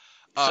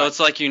so it's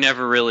like you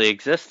never really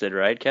existed,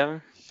 right,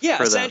 Kevin? Yeah,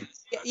 for them.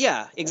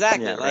 Yeah,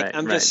 exactly. Yeah, like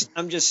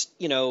I'm just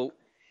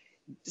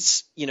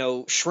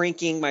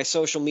shrinking my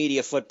social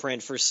media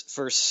footprint for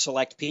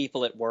select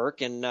people at work,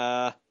 and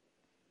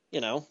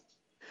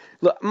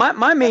Look,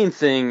 my main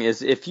thing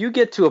is if you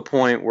get to a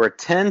point where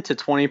 10 to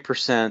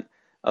 20%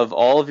 of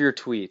all of your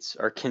tweets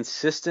are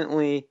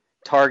consistently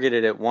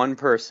targeted at one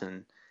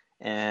person,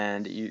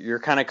 and you're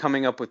kind of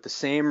coming up with the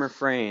same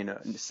refrain,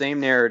 the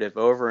same narrative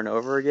over and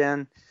over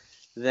again,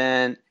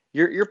 then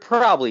you're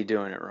probably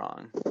doing it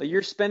wrong. Like,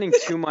 you're spending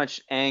too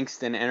much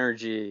angst and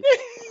energy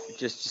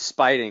just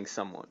spiting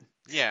someone.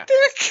 Yeah.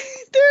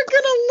 They're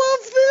gonna love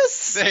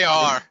this. They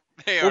are.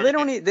 Well, they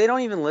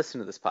don't even listen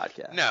to this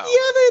podcast. No.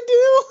 Yeah, they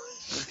do.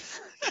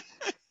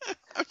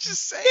 I'm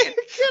just saying.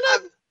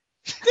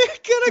 They're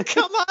gonna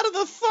come out of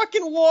the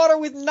fucking water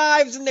with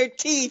knives in their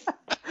teeth,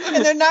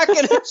 and they're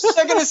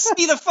gonna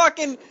see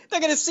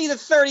the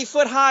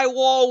 30-foot high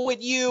wall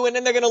with you, and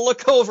then they're gonna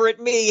look over at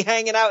me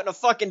hanging out in a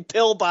fucking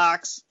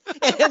pillbox,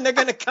 and then they're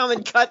gonna come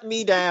and cut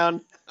me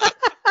down.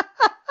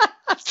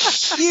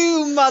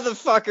 You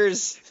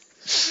motherfuckers.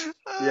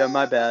 Yeah,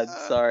 my bad.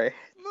 Sorry.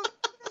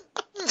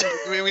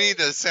 We need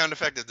the sound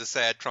effect of the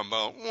sad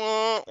trombone.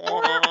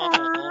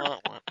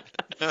 All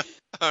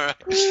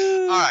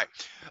right.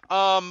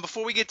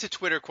 Before we get to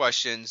Twitter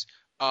questions,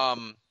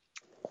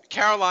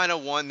 Carolina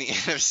won the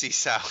NFC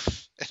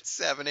South at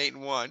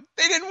 7-8-1.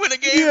 They didn't win a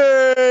game.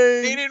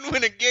 Yay! They didn't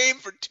win a game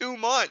for 2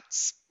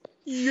 months.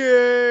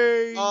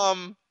 Yay!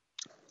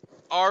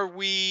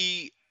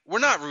 We're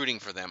not rooting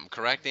for them,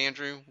 correct,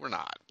 Andrew? We're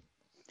not.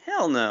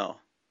 Hell no.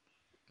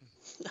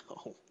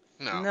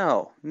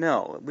 No.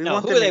 We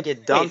want them to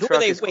get dump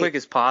truck as quick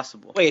as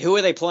possible. Wait, who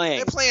are they playing?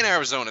 They're playing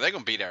Arizona. They're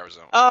going to beat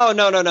Arizona. Oh,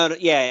 no.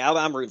 Yeah,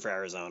 I'm rooting for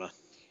Arizona.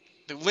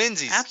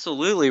 Lindsay's...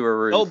 Absolutely, we're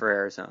rooting for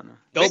Arizona.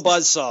 Go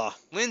Buzzsaw.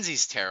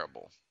 Lindsay's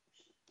terrible.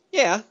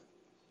 Yeah.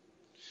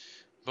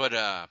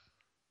 But,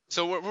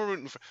 so we're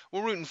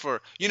rooting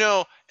for,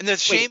 and the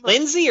shame...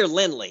 Lindsay or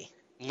Lindley?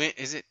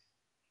 Is it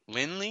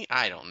Lindley?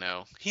 I don't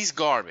know. He's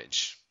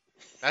garbage.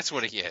 That's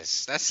what he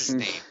is. That's his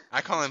name.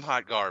 I call him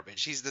hot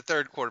garbage. He's the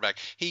third quarterback.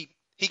 He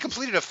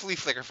completed a flea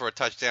flicker for a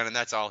touchdown, and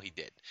that's all he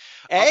did.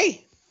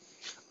 Hey.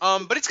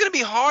 But it's going to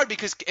be hard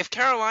because if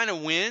Carolina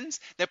wins,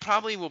 they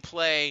probably will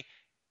play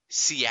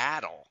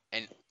Seattle.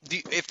 And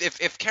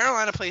if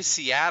Carolina plays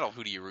Seattle,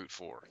 who do you root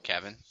for,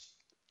 Kevin?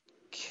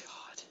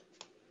 God.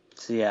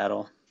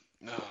 Seattle.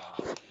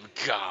 Oh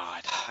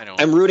God.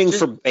 I'm rooting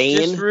for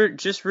Bane.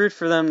 Just root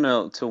for them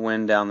to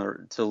win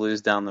to lose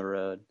down the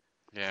road.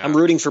 Yeah. I'm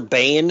rooting for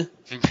Bane.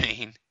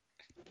 Bane.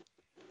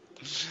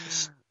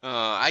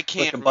 I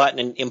can't. Click a button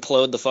and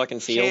implode the fucking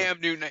field. Cam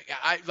Newton.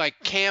 I like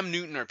Cam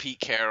Newton or Pete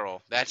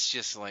Carroll. That's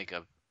just like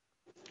a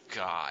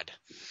God.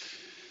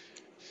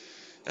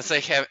 That's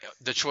like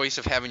the choice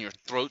of having your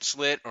throat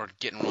slit or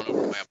getting run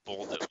over by a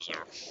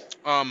bulldozer.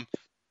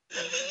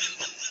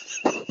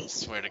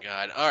 Swear to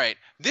God. All right,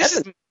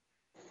 this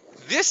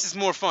is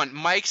more fun.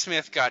 Mike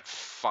Smith got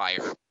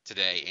fired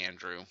today,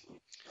 Andrew.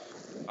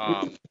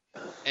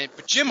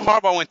 But Jim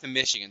Harbaugh went to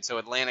Michigan, so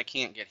Atlanta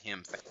can't get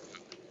him.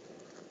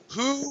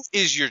 Who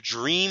is your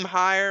dream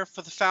hire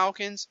for the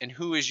Falcons, and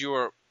who is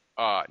your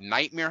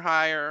nightmare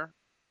hire,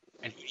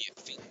 and who do you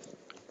think?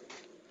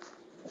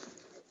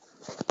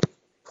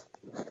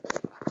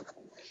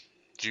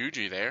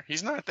 Juju there?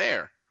 He's not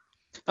there.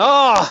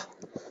 Oh,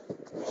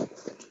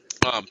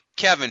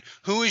 Kevin,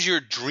 who is your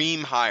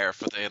dream hire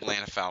for the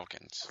Atlanta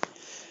Falcons?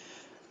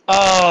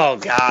 oh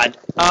God.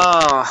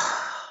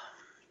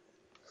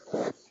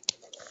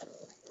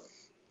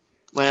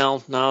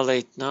 Well, no,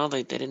 they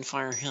didn't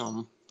fire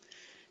him.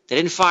 They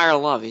didn't fire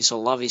Lovey, so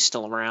Lovey's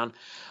still around.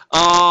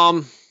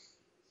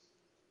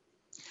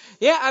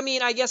 Yeah, I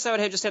mean, I guess I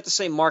would just have to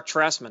say Mark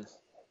Trestman.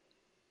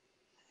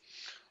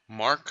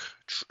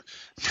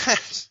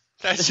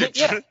 That's your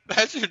Yeah.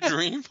 that's your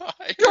dream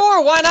hire.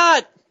 Sure, why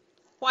not?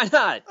 Why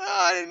not?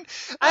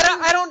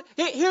 I don't.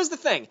 Here's the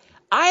thing.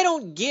 I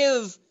don't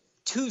give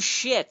two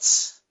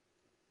shits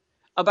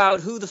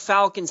about who the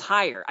Falcons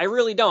hire. I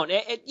really don't.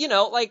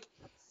 Like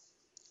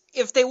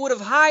if they would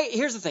have hired.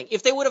 Here's the thing.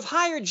 If they would have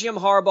hired Jim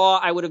Harbaugh,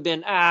 I would have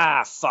been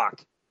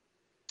fuck.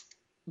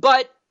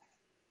 But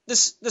the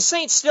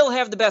Saints still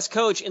have the best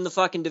coach in the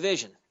fucking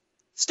division.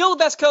 Still the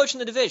best coach in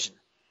the division.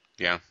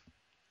 Yeah.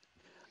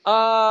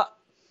 I'm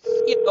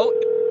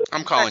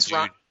calling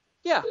Jude.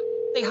 Yeah,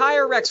 they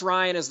hire Rex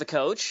Ryan as the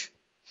coach.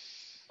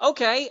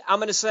 Okay, I'm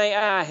going to say,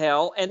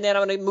 hell, and then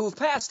I'm going to move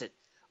past it.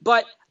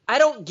 But I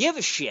don't give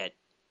a shit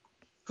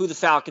who the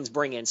Falcons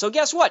bring in. So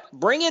guess what?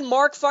 Bring in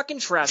Mark fucking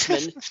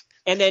Trestman,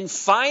 and then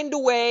find a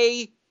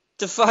way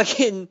to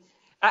fucking,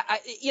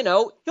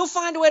 he'll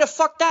find a way to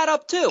fuck that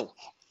up too.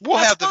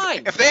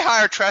 Fine. If they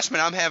hire Trestman,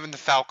 I'm having the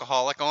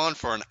Falcoholic on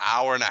for an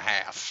hour and a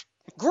half.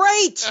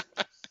 Great.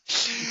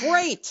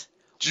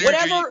 Jude,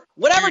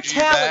 whatever Jude,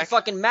 talent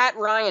fucking Matt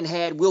Ryan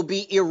had will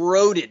be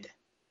eroded.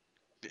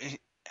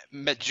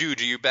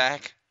 Jude, are you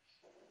back?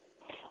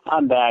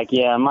 I'm back.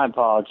 Yeah, my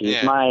apologies.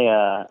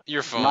 Yeah.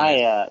 Your phone.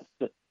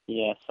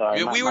 Yeah,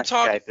 sorry. We my were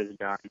talking. Skype is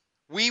done.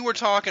 We were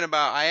talking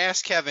about. I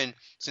asked Kevin,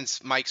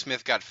 since Mike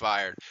Smith got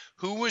fired,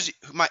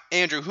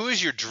 Andrew? Who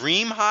is your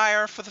dream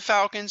hire for the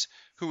Falcons?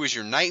 Who is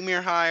your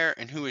nightmare hire,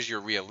 and who is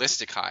your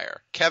realistic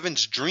hire?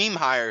 Kevin's dream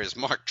hire is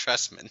Mark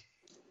Trestman.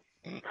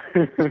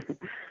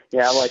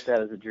 Yeah, I like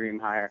that as a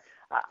dream hire.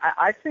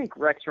 I think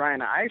Rex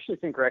Ryan. I actually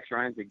think Rex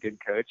Ryan's a good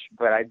coach,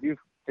 but I do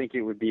think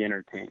it would be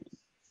entertaining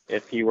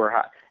if he were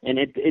hot. And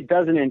it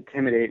doesn't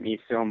intimidate me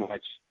so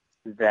much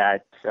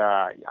that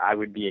I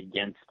would be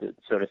against it,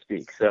 so to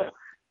speak. So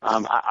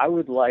I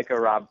would like a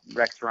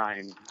Rex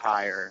Ryan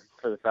hire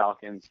for the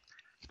Falcons.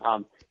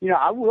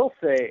 I will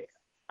say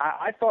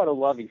I thought a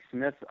Lovie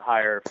Smith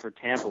hire for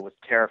Tampa was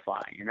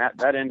terrifying, and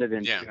that ended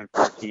in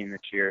 2-14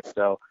 this year.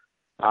 So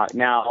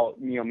now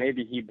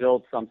maybe he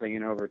builds something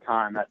in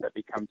overtime that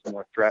becomes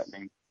more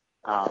threatening.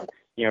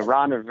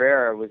 Ron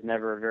Rivera was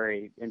never a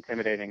very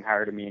intimidating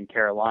hire to me in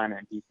Carolina,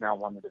 and he's now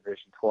won the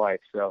division twice.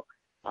 So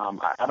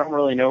I don't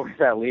really know where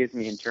that leaves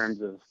me in terms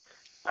of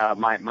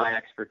my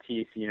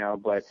expertise,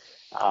 but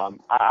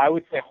I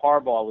would say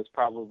Harbaugh was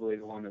probably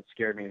the one that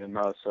scared me the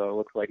most. So it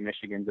looks like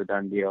Michigan's a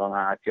done deal, and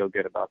I feel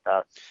good about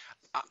that.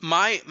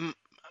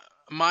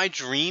 My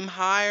dream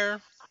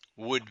hire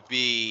would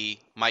be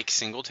Mike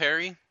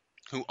Singletary,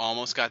 who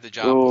almost got the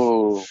job.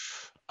 Ooh.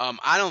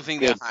 I don't think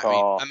Good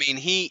call. I mean,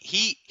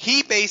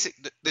 he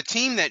basically the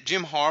team that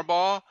Jim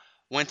Harbaugh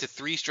went to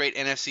 3 straight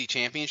NFC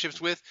championships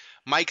with.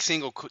 Mike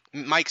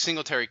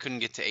Singletary couldn't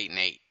get to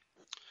 8-8,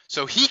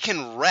 so he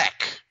can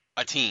wreck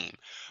a team.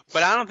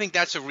 But I don't think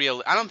that's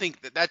I don't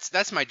think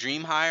that's my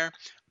dream hire.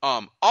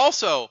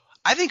 Also,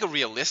 I think a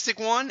realistic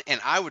one,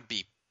 and I would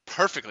be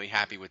perfectly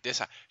happy with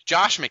this.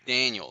 Josh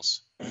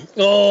McDaniels.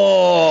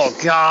 Oh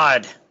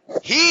God.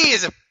 He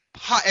is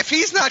if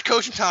he's not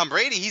coaching Tom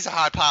Brady, he's a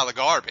hot pile of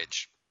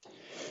garbage.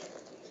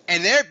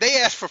 And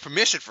they asked for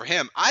permission for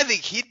him. I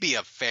think he'd be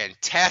a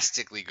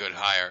fantastically good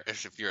hire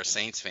if you're a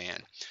Saints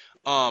fan.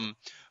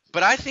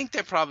 But I think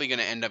they're probably going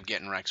to end up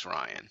getting Rex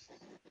Ryan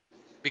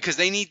because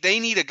they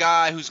need a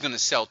guy who's going to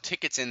sell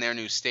tickets in their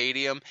new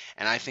stadium,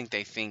 and I think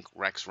they think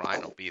Rex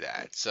Ryan will be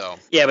that. So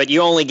yeah, but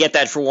you only get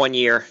that for 1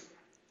 year.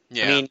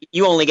 Yeah. I mean,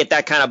 you only get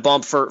that kind of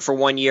bump for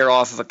 1 year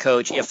off of a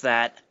coach, if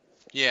that.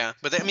 Yeah,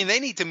 but they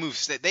need to move.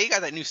 They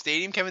got that new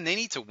stadium, Kevin. They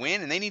need to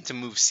win, and they need to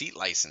move seat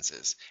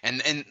licenses.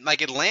 And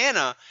like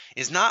Atlanta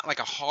is not like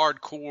a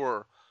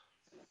hardcore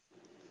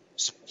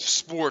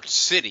sports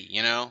city,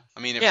 I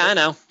mean, I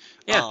know.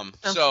 Yeah.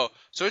 So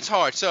it's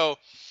hard. So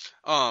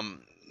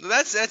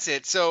that's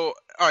it. So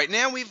all right,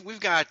 now we've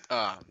got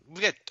a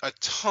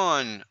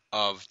ton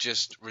of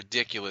just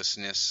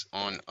ridiculousness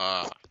on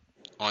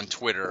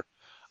Twitter.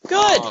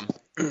 Good.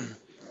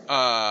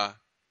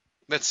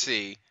 Let's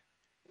see.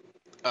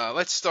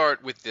 Let's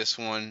start with this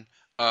one.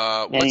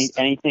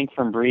 Anything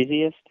from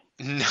Breeziest?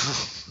 No.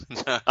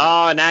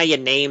 Oh, now you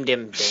named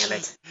him, damn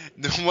it.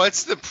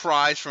 What's the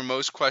prize for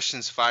most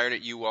questions fired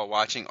at you while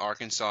watching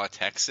Arkansas,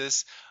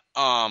 Texas?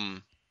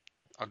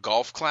 A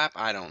golf clap?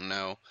 I don't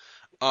know.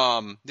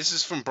 This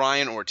is from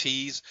Brian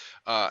Ortiz.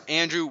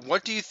 Andrew,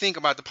 what do you think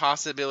about the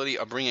possibility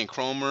of bringing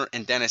Cromer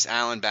and Dennis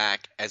Allen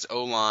back as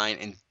O-line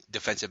and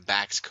defensive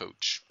backs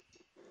coach?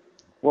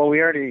 Well,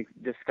 we already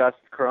discussed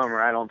Cromer.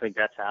 I don't think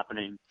that's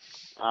happening.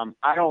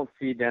 I don't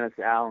see Dennis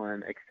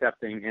Allen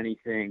accepting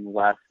anything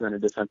less than a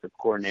defensive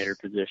coordinator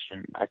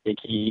position. I think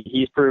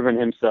he's proven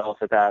himself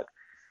at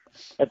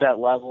that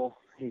level.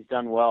 He's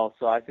done well,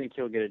 so I think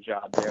he'll get a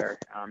job there.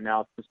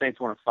 Now, if the Saints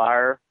want to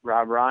fire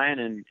Rob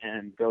Ryan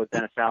and go with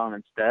Dennis Allen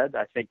instead,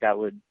 I think that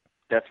would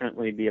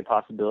definitely be a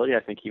possibility. I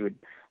think he would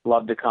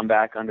love to come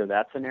back under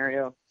that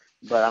scenario,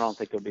 but I don't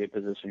think he'll be a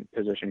position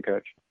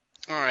coach.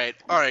 All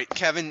right,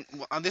 Kevin,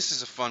 this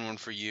is a fun one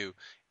for you.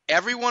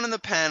 Everyone in the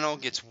panel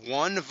gets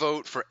one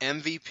vote for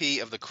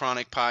MVP of the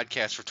Chronic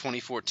Podcast for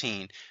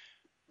 2014.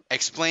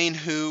 Explain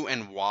who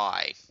and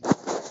why.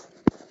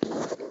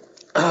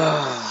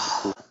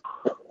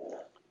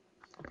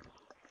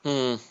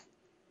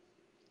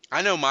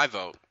 I know my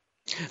vote.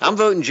 I'm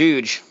voting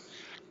Juge.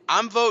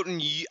 I'm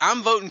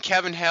voting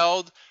Kevin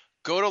Held.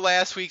 Go to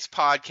last week's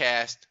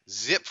podcast,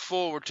 zip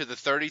forward to the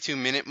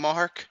 32-minute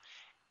mark,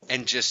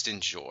 and just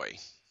enjoy.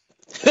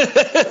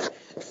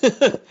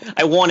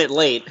 I won it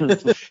late.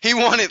 He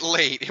won it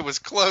late. It was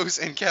close,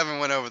 and Kevin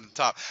went over the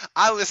top.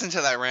 I listened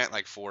to that rant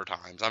like 4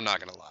 times. I'm not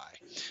going to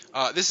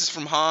lie. This is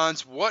from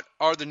Hans. What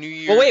are the New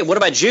Year's... Well, wait, what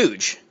about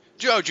Juge?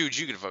 Juge,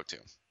 you get a vote too.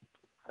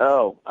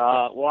 Oh,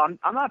 well,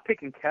 I'm not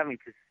picking Kevin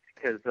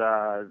because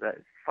that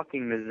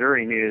fucking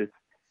Missouri news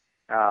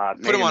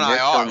put him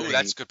on IR. Ooh,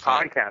 that's a good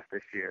point. Podcast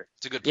this year.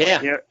 It's a good point.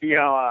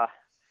 Yeah.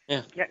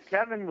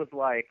 Kevin was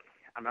like,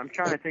 I'm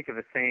trying to think of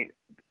a Saint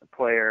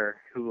player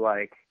who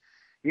like,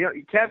 you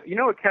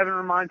know what Kevin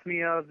reminds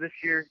me of this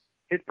year?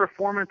 His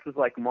performance was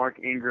like Mark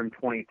Ingram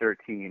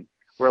 2013,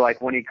 where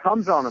like when he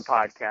comes on the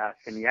podcast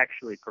and he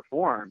actually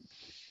performs,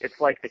 it's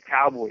like the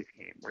Cowboys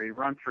game where he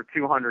runs for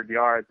 200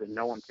 yards and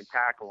no one can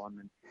tackle him,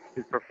 and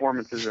his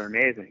performances are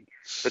amazing.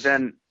 But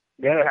then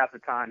the other half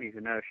of the time he's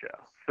a no-show.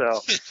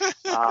 So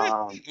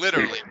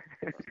literally.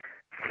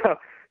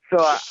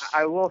 So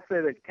I will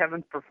say that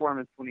Kevin's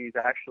performance when he's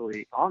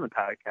actually on the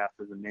podcast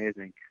is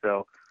amazing.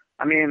 So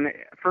I mean,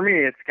 for me,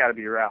 it's got to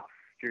be Ralph.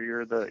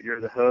 You're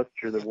the host.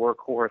 You're the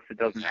workhorse. It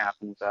doesn't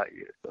happen without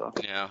you. So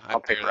yeah, I'll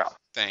pick Ralph.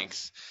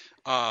 Thanks.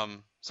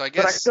 So I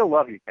guess. But I still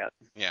love you, Kevin.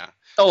 Yeah.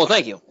 Oh, well,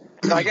 thank you.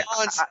 So I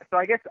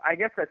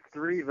guess that's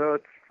 3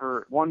 votes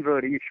for 1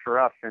 vote each for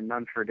us and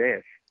none for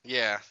Dave.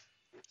 Yeah.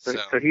 So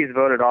he's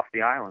voted off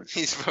the island.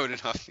 He's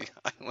voted off the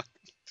island.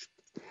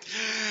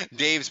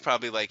 Dave's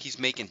probably like he's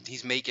making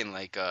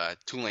like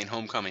Tulane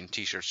Homecoming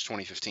T-shirts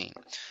 2015.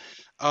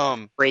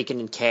 Breaking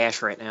in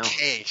cash right now.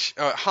 Cash.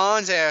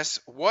 Hans asks,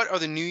 "What are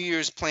the New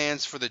Year's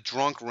plans for the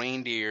drunk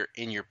reindeer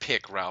in your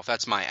pick, Ralph?"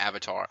 That's my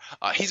avatar.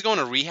 He's going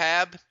to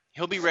rehab.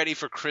 He'll be ready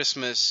for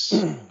Christmas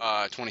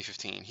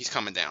 2015. He's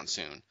coming down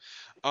soon.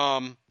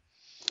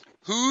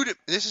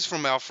 This is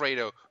from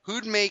Alfredo.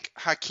 Who'd make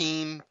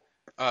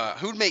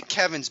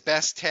Kevin's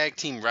best tag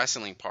team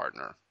wrestling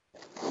partner?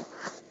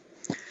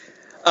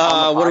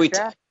 What do we?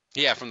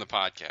 Yeah, from the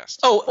podcast.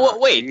 Oh, well,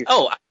 wait.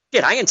 Oh,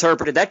 shit! I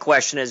interpreted that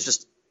question as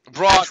just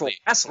broadly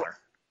actual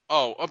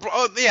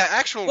wrestler. Yeah,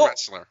 actual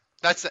wrestler.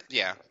 That's it.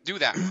 Yeah, do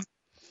that.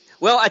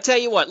 Well, I tell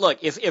you what.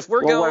 Look, if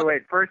we're going,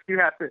 wait. First, you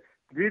have to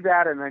do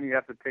that, and then you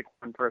have to pick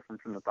one person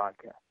from the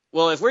podcast.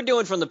 Well, if we're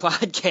doing from the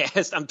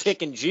podcast, I'm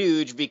picking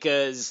Juge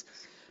because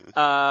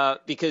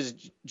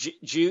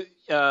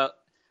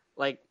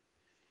like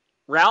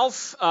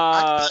Ralph.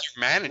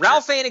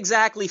 Ralph ain't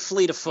exactly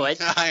fleet of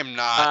foot. I am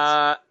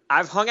not.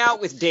 I've hung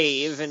out with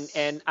Dave,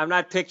 and I'm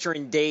not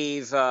picturing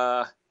Dave.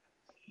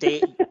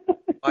 Dave.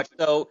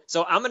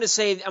 So I'm gonna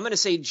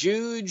say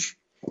Juge.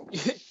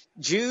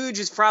 Juge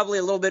is probably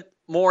a little bit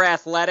more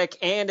athletic,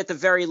 and at the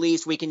very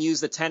least, we can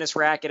use the tennis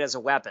racket as a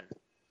weapon.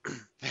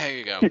 There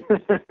you go.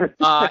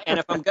 And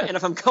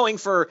if I'm going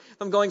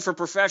for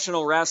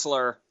professional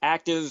wrestler,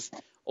 active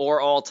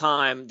or all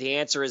time, the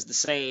answer is the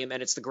same,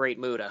 and it's the Great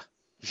Muta.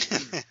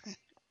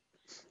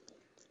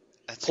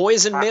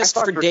 Poison mist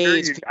for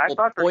days. I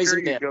thought for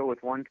poison sure you'd go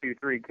with 1, 2,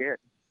 3 kid.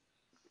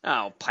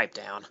 Oh, pipe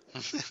down.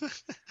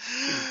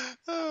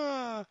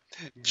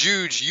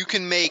 Juge, you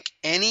can make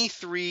any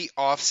 3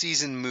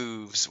 off-season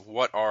moves.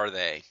 What are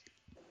they?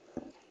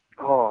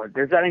 Oh,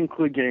 does that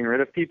include getting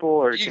rid of people,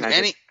 or can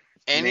I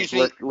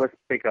anything? Let's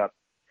pick up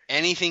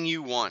anything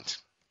you want.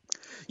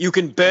 You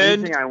can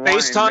bend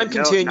space-time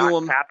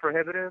continuum. Not cap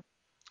prohibitive.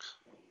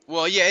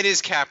 Well, yeah, it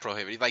is cap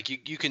prohibitive. Like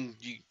you can.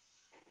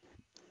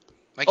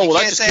 Like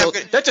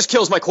that just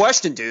kills my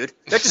question, dude.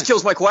 That just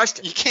kills my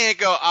question. You can't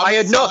go. I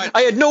had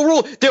no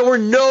rule. There were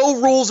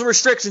no rules or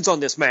restrictions on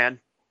this, man.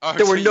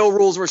 There were no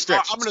rules or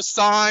restrictions. I'm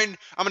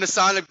gonna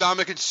sign like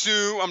Dominican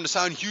Sue. I'm gonna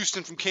sign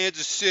Houston from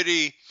Kansas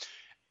City,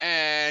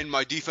 and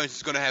my defense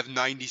is gonna have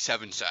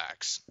 97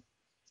 sacks.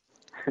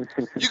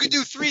 You can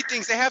do 3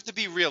 things. They have to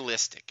be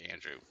realistic,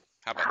 Andrew.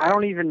 How about that? I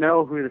don't even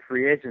know who the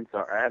free agents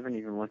are. I haven't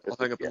even looked at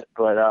them yet.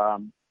 But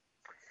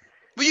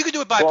Well, you could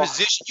do it by Well,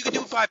 position. You could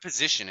do it by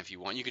position if you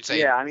want. You could say,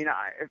 yeah, I mean,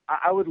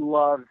 I would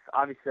love,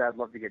 obviously, I'd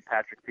love to get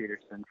Patrick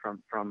Peterson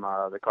from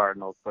the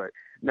Cardinals, but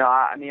no,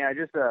 I mean,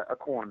 just a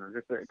corner,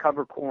 just a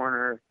cover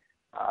corner.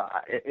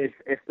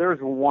 If there's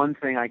one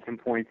thing I can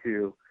point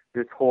to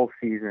this whole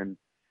season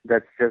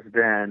that's just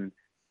been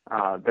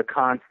the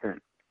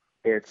constant,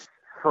 it's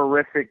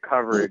horrific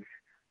coverage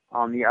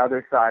on the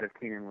other side of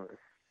Keenan Lewis.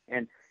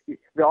 And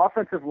the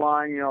offensive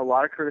line, a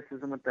lot of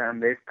criticism with them.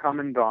 They've come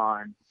and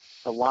gone.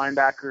 The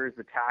linebackers,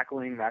 the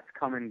tackling, that's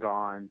come and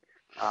gone.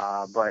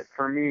 But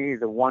for me,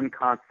 the one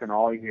constant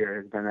all year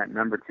has been that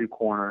number 2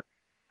 corner.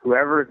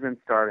 Whoever has been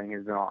starting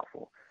has been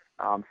awful.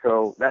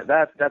 So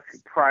that's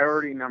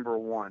priority number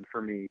 1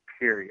 for me,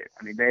 period.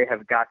 I mean, they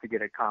have got to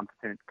get a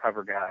competent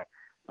cover guy,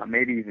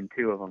 maybe even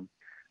 2 of them.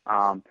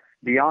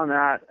 Beyond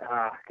that,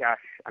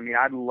 gosh, I mean,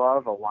 I'd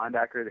love a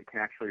linebacker that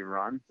can actually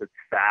run, that's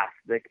fast,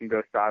 that can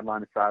go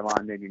sideline to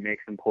sideline, maybe make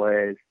some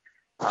plays,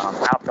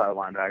 outside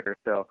linebacker.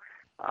 So,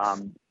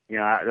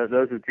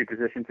 those are the 2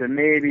 positions. And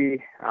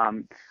maybe,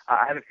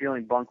 I have a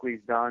feeling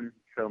Bunkley's done,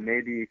 so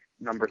maybe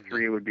number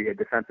 3 would be a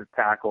defensive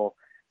tackle.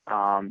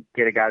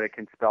 Get a guy that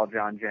can spell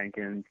John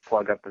Jenkins,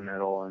 plug up the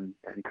middle, and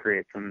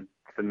create some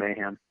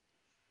mayhem.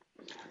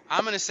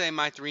 I'm going to say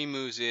my 3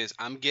 moves is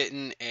I'm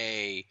going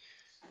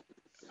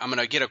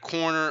to get a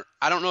corner.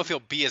 I don't know if he'll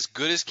be as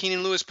good as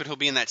Keenan Lewis, but he'll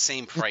be in that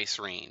same price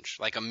range,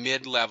 like a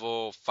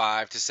mid-level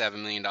 $5 to $7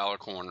 million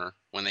corner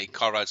when they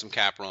carve out some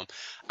cap room.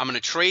 I'm going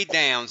to trade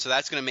down, so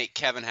that's going to make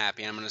Kevin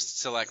happy. I'm going to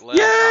select Lel.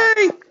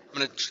 Yay!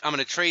 I'm going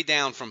to trade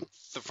down from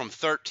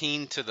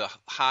 13 to the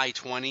high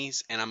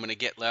 20s, and I'm going to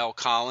get Lel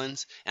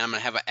Collins, and I'm going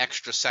to have an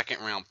extra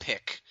second-round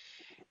pick.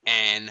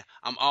 And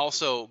I'm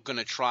also going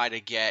to try to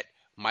get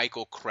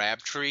Michael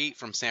Crabtree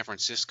from San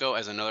Francisco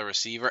as another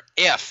receiver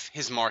if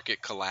his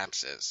market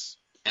collapses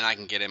and I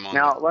can get him on.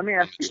 Now, let me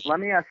ask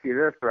you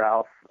this,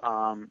 Ralph.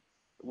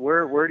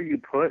 Where do you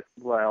put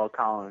Lyle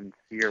Collins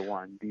year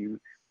 1? Do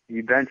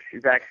you bench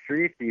Zach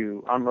Strief? Do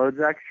you unload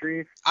Zach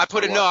Strief?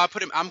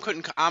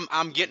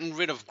 I'm getting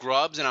rid of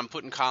Grubbs and I'm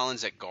putting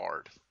Collins at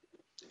guard.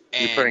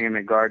 You're putting him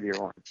at guard year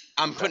 1.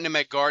 I'm putting him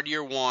at guard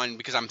year 1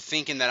 because I'm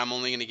thinking that I'm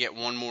only going to get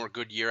one more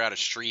good year out of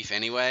Strief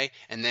anyway,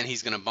 and then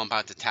he's going to bump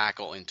out to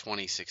tackle in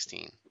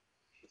 2016.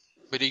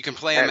 But you can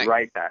play him at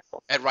right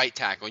tackle. At right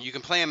tackle, you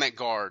can play him at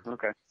guard.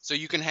 Okay. So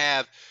you can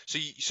have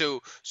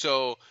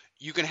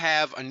you can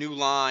have a new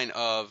line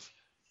of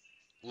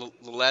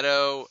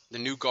Leto, the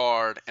new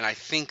guard, and I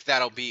think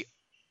that'll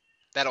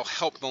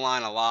help the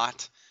line a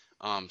lot.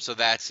 So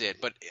that's it.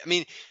 But I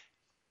mean.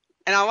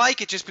 And I like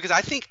it just because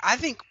I think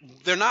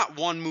they're not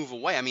one move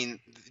away. I mean,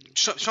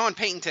 Sean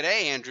Payton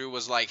today, Andrew,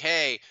 was like,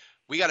 hey,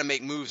 we got to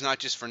make moves not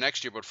just for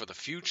next year but for the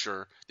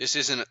future. This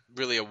isn't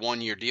really a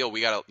one-year deal.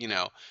 We got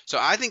to, So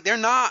I think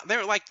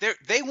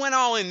they went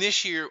all in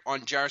this year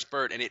on Jarvis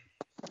Byrd, and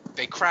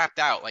they crapped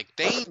out. Like,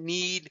 they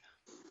need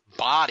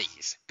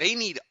bodies. They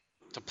need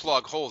to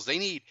plug holes. They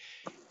need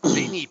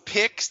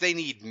picks. They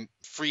need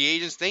free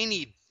agents. They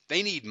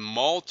need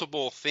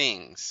multiple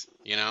things,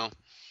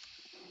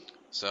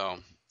 So.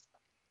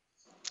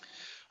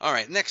 All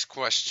right, next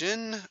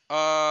question.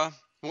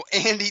 Will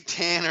Andy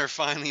Tanner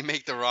finally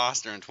make the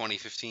roster in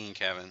 2015,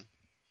 Kevin?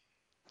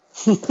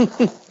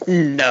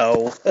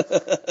 No.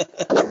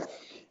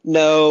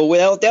 No,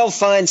 well, they'll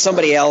find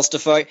somebody else to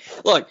fight.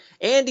 Look,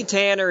 Andy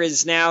Tanner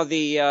is now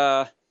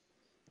the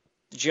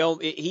Joe.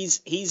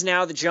 He's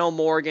now the Joe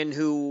Morgan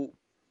who.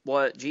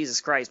 What?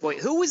 Jesus Christ! Boy,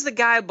 who was the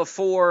guy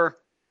before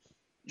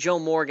Joe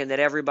Morgan that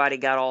everybody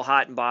got all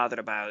hot and bothered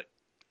about?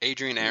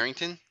 Adrian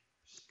Arrington.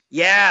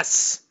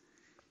 Yes.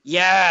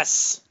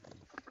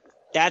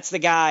 That's the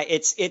guy.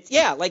 That's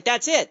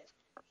it.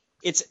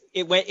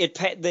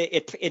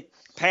 It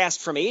passed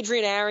from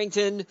Adrian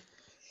Arrington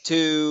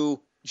to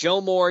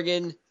Joe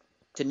Morgan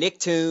to Nick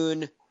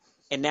Toon,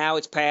 and now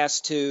it's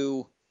passed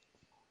to.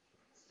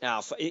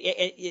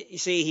 You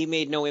see, he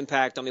made no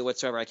impact on me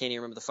whatsoever. I can't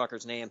even remember the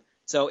fucker's name.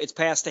 So it's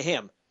passed to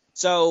him.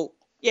 So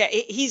yeah,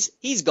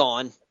 he's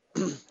gone.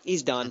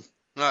 He's done.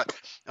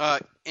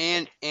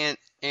 And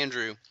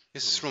Andrew.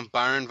 This is from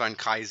Byron Von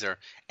Kaiser.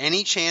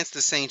 Any chance the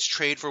Saints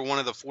trade for one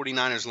of the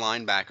 49ers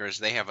linebackers?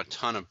 They have a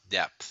ton of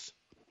depth.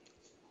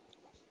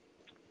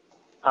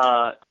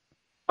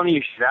 Funny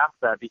you should ask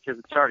that because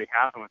it's already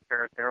happened with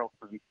Paris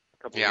Harrelson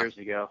a couple years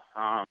ago.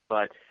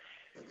 But,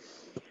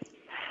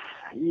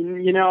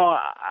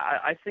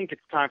 I think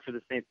it's time for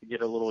the Saints to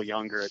get a little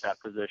younger at that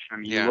position. I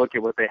mean, you look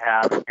at what they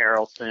have in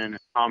Harrelson and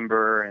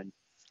Humber and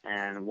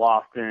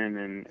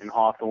Lofton and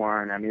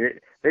Hawthorne. I mean,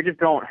 they just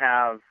don't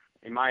have,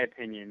 in my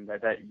opinion,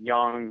 that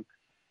young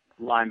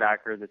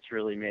linebacker that's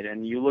really made it.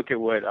 And you look at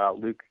what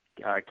Luke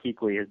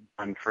Kuechly has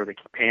done for the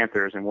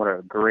Panthers and what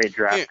a great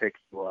draft pick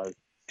he was.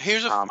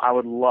 I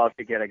would love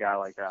to get a guy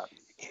like that.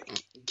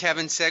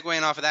 Kevin,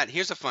 segueing off of that,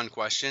 here's a fun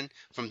question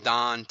from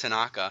Don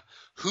Tanaka.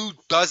 Who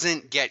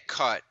doesn't get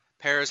cut?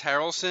 Paris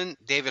Harrelson,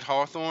 David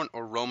Hawthorne,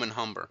 or Roman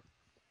Humber?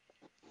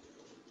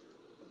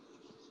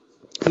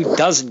 Who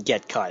doesn't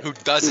get cut? Who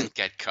doesn't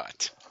get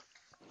cut?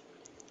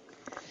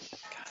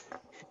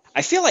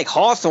 I feel like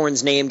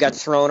Hawthorne's name got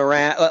thrown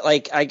around.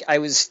 Like I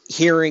was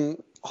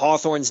hearing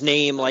Hawthorne's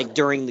name like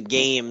during the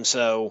game,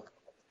 so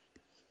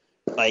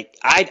like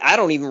I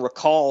don't even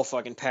recall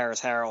fucking Paris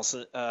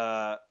Harris,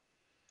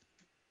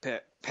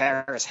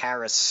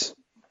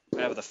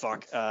 whatever the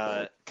fuck,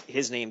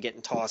 his name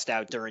getting tossed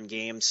out during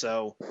games.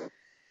 So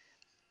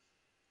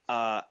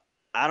I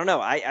don't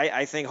know.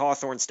 I think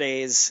Hawthorne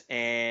stays,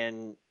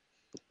 and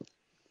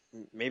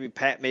maybe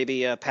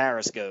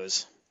Paris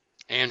goes.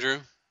 Andrew,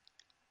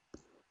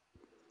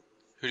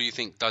 who do you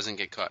think doesn't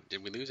get cut?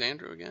 Did we lose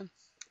Andrew again?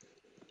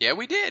 Yeah,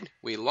 we did.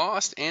 We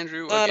lost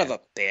Andrew again. Son of a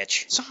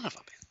bitch. Son of a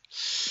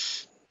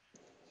bitch.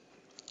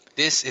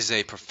 This is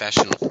a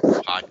professional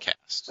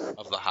podcast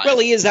of the high. Well,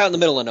 he is out in the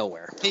middle of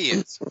nowhere. He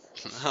is.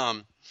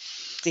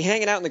 Is he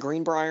hanging out in the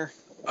Greenbrier?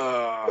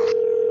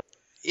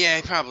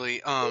 Yeah,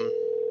 probably. Well,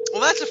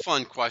 that's a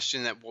fun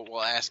question that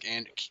we'll ask.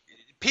 And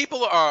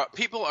people are.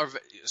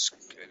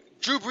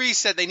 Drew Brees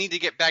said they need to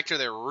get back to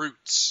their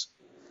roots.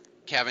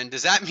 Kevin,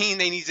 does that mean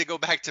they need to go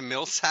back to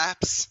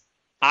Millsaps?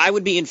 I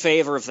would be in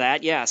favor of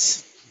that.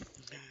 Yes.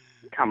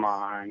 Come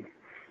on.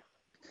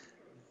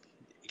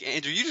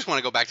 Andrew, you just want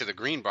to go back to the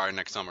Greenbrier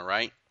next summer,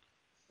 right?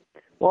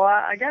 Well,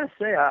 I got to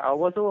say, I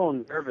was a little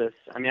nervous.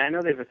 I mean, I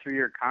know they have a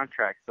 3-year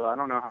contract, so I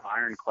don't know how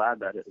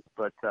ironclad that is.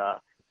 But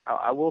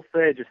I will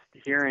say, just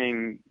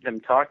hearing them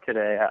talk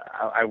today,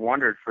 I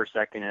wondered for a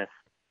second if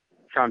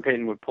Sean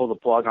Payton would pull the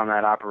plug on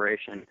that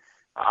operation.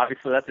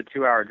 Obviously, that's a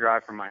 2-hour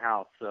drive from my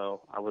house,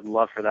 so I would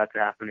love for that to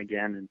happen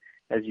again. And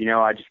as you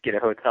know, I just get a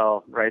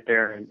hotel right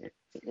there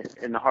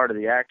in the heart of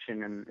the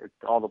action, and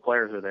all the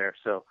players are there.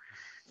 So,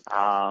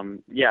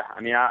 yeah,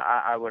 I mean,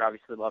 I would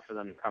obviously love for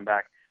them to come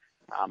back.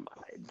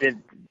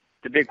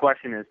 The big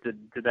question is,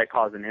 did that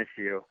cause an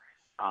issue?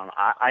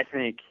 I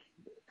think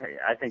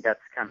that's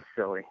kind of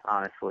silly,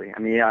 honestly. I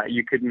mean,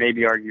 you could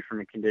maybe argue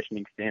from a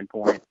conditioning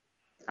standpoint,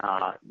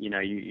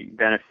 you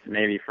benefit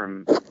maybe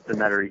from the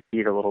Metairie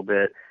heat a little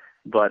bit.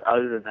 But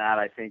other than that,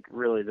 I think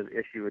really the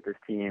issue with this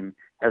team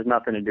has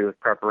nothing to do with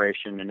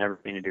preparation and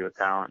everything to do with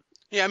talent.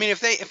 Yeah, I mean, if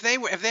they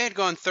had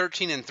gone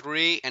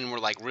 13-3 and were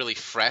like really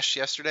fresh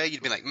yesterday,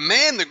 you'd be like,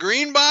 man, the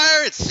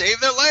Greenbrier, it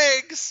saved their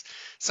legs.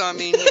 So I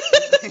mean,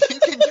 you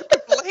can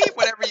blame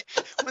whatever.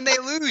 When they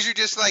lose, you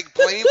just like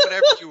blame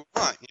whatever you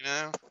want. You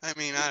know? I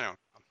mean, I don't.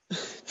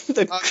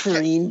 The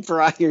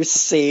Greenbrier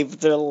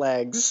saved their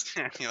legs.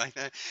 You like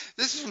that?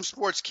 This is from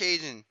Sports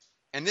Cajun,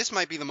 and this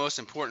might be the most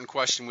important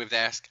question we've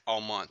asked all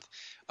month.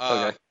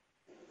 Okay.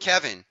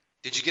 Kevin,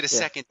 did you get a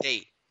second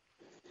date?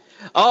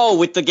 Oh,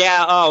 with the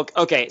gal. Oh,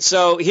 okay.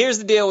 So here's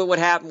the deal with what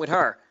happened with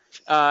her.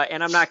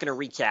 And I'm not going to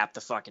recap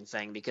the fucking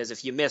thing because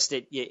if you missed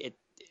it,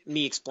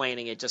 me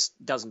explaining it just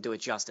doesn't do it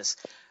justice.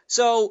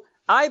 So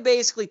I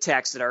basically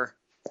texted her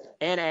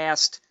and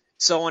asked,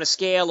 so on a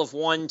scale of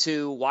 1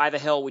 to why the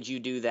hell would you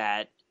do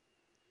that?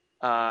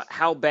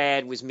 How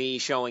bad was me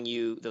showing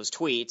you those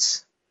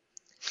tweets?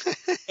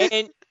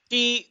 And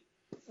she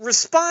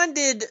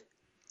responded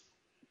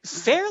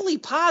fairly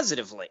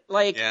positively,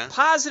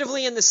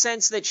 positively in the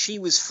sense that she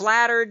was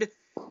flattered.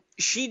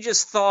 She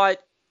just thought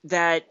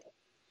that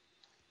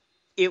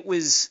it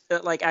was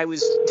I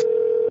was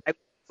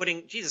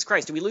putting. Jesus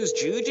Christ, did we lose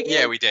Juge again?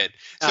 Yeah, we did.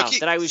 So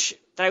that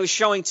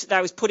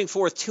I was putting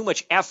forth too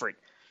much effort,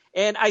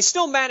 and I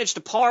still managed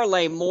to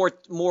parlay more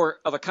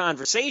of a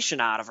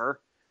conversation out of her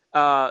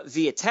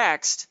via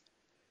text.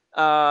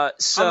 So on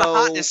the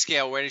hotness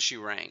scale, where does she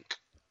rank?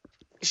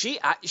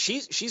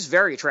 She's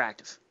very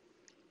attractive.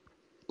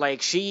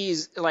 Like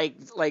she's like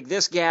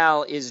this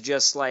gal is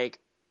just like.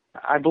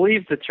 I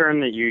believe the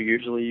term that you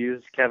usually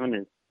use, Kevin,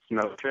 is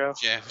smoke show.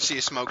 Yeah, is she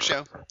a smoke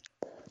show?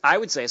 I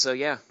would say so.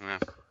 Yeah.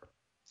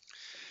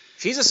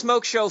 She's a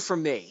smoke show for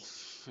me.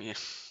 Yeah.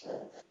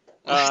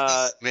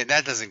 Man,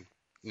 that doesn't.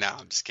 No,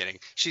 I'm just kidding.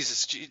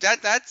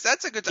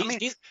 That's a good. I mean,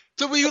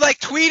 so were you like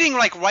tweeting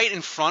like right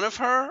in front of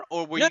her,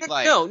 or were you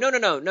like?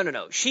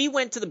 No. She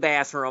went to the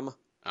bathroom.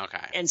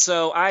 Okay. And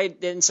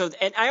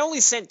I only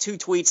sent 2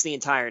 tweets the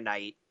entire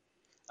night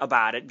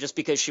about it, just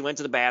because she went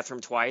to the bathroom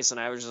twice, and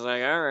I was just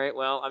like, all right,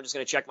 well, I'm just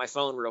gonna check my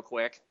phone real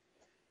quick,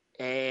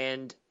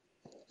 and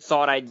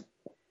thought I'd,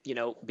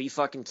 be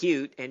fucking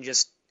cute and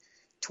just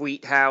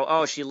tweet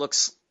how she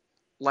looks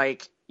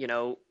like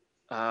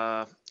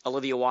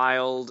Olivia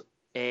Wilde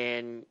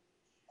and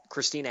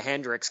Christina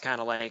Hendricks kind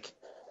of like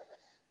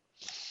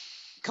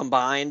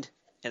combined,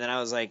 and then I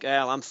was like,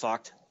 well, I'm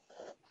fucked.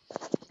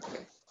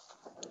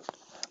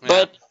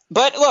 Yeah.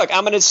 But look,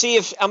 I'm gonna see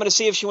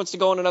if she wants to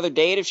go on another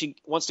date. If she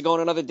wants to go on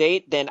another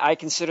date, then I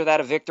consider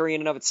that a victory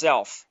in and of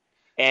itself,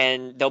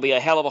 and there'll be a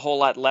hell of a whole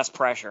lot less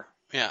pressure.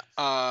 Yeah.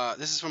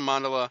 This is from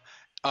Mandala.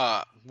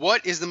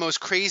 What is the most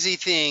crazy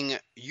thing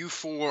you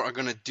 4 are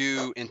gonna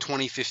do in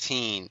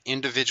 2015,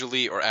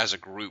 individually or as a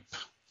group?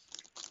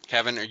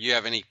 Kevin, do you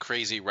have any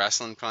crazy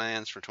wrestling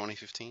plans for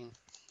 2015?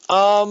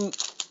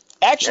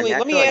 Actually,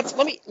 let me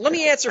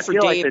answer for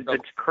Dave. Like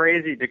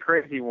the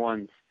crazy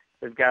ones.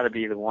 There's got to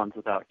be the ones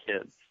without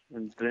kids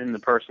in the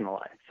personal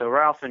life. So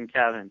Ralph and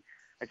Kevin,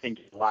 I think,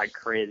 are a lot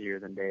crazier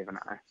than Dave and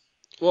I.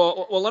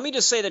 Well, let me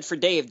just say that for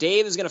Dave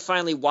is going to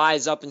finally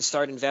wise up and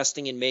start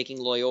investing in making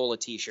Loyola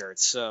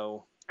T-shirts.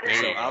 So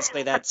I'll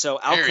say that. So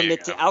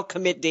I'll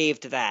commit Dave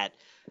to that.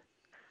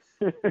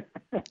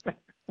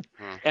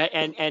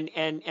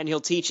 And he'll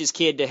teach his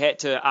kid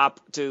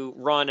to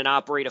run and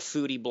operate a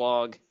foodie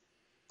blog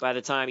by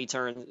the time he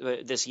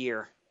turns this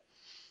year.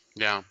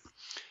 Yeah.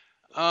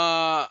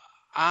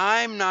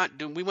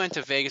 We went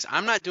to Vegas.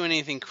 I'm not doing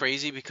anything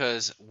crazy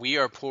because we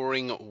are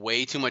pouring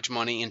way too much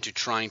money into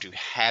trying to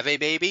have a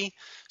baby.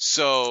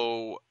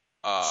 So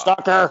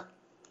Sucker.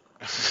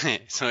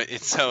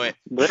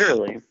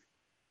 Literally.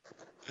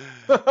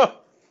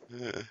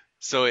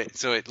 So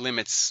it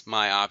limits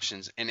my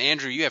options. And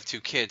Andrew, you have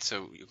 2 kids,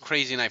 so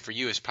crazy night for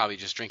you is probably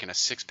just drinking a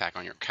 6-pack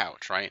on your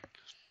couch, right?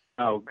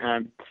 Oh,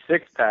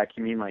 6-pack?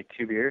 You mean like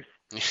 2 beers?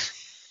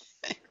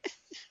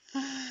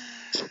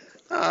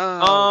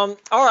 All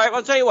right,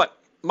 I'll tell you what.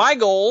 My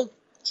goal,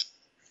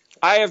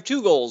 I have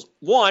 2 goals.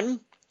 One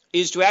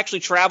is to actually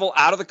travel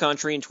out of the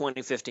country in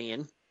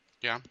 2015.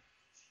 Yeah.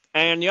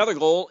 And the other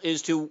goal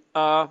is to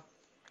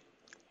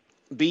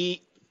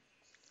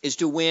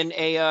win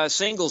a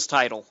singles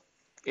title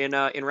in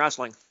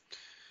wrestling.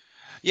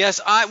 Yes,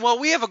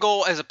 we have a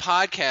goal as a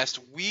podcast.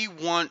 We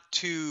want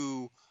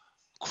to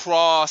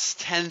cross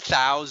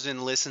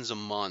 10,000 listens a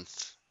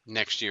month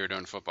next year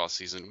during football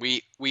season.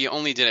 We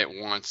only did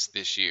it once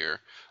this year.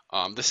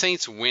 The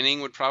Saints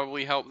winning would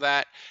probably help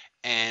that,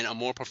 and a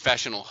more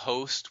professional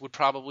host would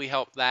probably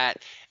help that.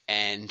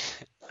 And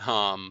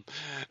come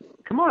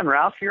on,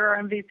 Ralph, you're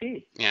our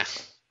MVP. Yeah.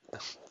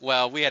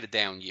 Well, we had a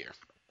down year.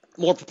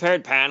 More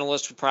prepared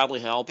panelists would probably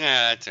help.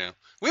 Yeah, that too.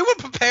 We were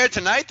prepared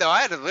tonight, though.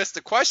 I had a list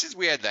of questions.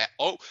 We had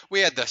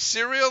the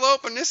cereal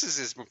open. This is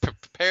as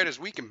prepared as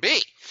we can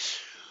be.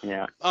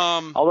 Yeah.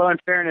 Although, in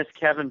fairness,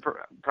 Kevin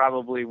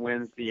probably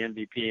wins the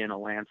MVP in a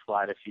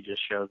landslide if he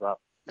just shows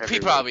up. He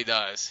probably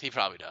does.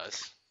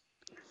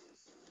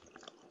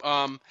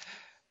 Why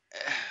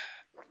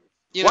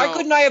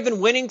couldn't I have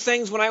been winning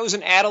things when I was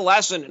an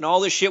adolescent and all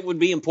this shit would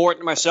be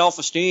important to my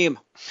self-esteem?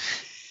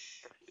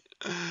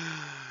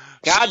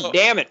 God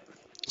damn it.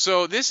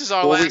 So this is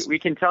our last... We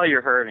can tell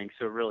you're hurting,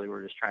 so really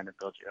we're just trying to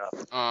build you up.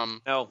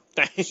 No,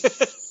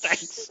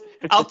 thanks.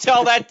 I'll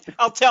tell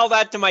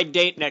that to my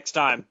date next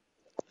time.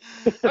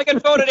 I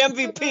get voted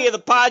MVP of the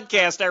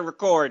podcast I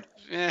record.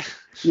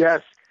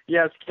 Yes,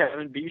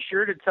 Kevin. Be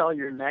sure to tell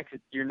your next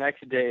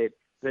date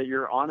that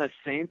you're on a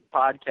Saints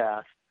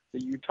podcast,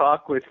 that you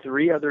talk with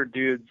 3 other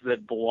dudes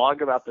that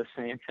blog about the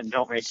Saints and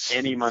don't make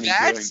any money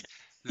doing it.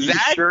 Be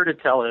sure to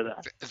tell her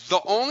that. The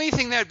only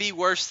thing that would be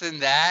worse than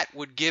that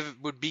would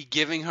be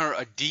giving her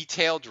a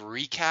detailed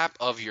recap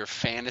of your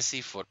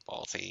fantasy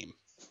football team.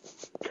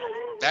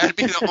 That would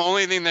be the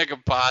only thing that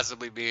could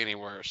possibly be any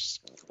worse.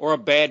 Or a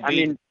bad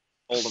beat. I mean,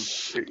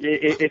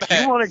 if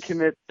you want to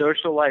commit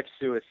social life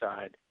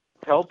suicide,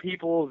 tell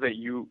people that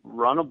you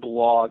run a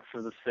blog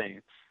for the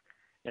Saints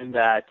and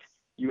that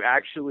you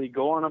actually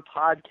go on a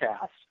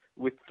podcast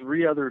with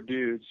 3 other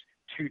dudes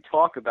to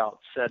talk about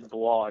said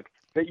blog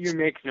that you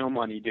make no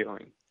money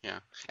doing. Yeah.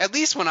 At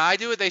least when I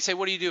do it, they say,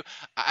 "What do you do?"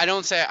 I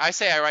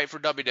say I write for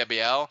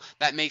WWL.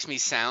 That makes me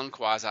sound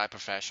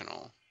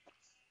quasi-professional.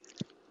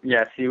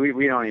 Yeah, see,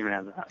 we don't even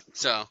have that.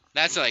 So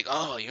that's like,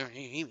 oh,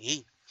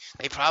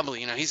 they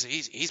probably,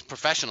 he's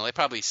professional. They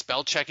probably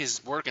spell check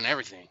his work and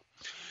everything.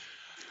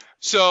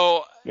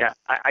 So yeah,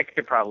 I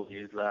could probably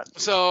use that.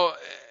 So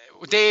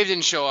Dave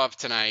didn't show up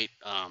tonight.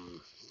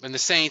 When the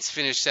Saints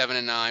finished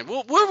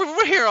 7-9,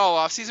 we're here all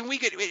off season. We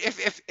could,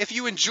 if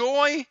you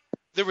enjoy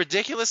the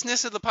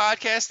ridiculousness of the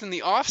podcast, then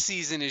the off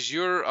season is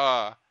your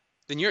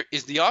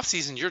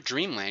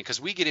dreamland,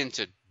 because we get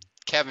into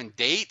Kevin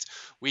dates,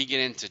 we get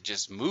into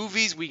just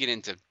movies, we get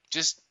into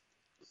just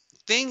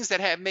things that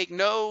have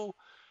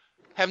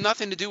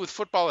nothing to do with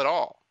football at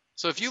all.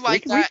 So if you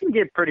like we can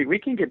get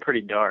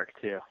pretty dark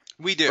too.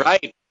 We do.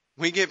 Right.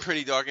 We get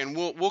pretty dark, and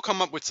we'll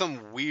come up with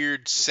some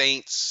weird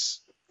Saints.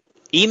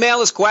 Email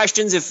us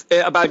questions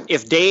about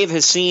if Dave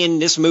has seen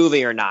this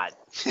movie or not.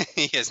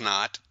 He has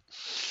not.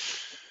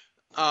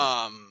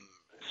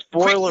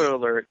 Spoiler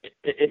alert: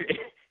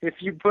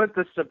 if you put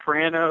The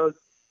Sopranos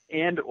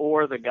and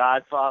or The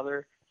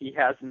Godfather, he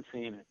hasn't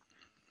seen it.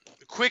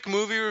 Quick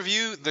movie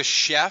review: The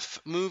Chef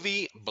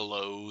movie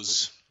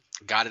blows.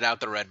 Got it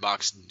out the red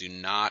box. Do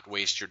not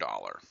waste your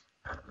dollar.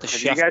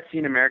 Have you guys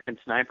seen American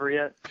Sniper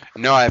yet?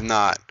 No, I have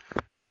not.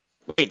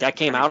 Wait, that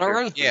came out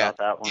already? Yeah.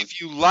 That one.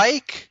 If you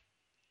like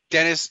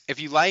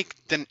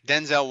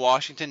Denzel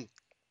Washington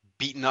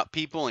beating up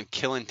people and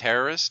killing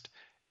terrorists,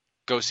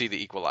 go see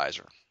The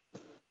Equalizer.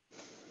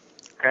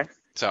 Okay.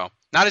 So,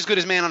 not as good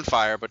as Man on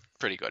Fire, but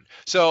pretty good.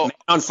 So, Man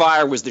on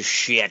Fire was the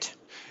shit.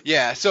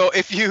 Yeah, so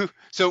it's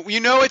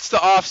the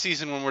off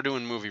season when we're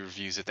doing movie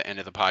reviews at the end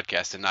of the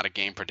podcast and not a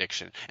game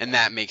prediction, and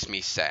that makes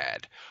me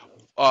sad.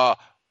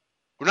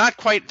 We're not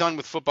quite done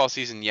with football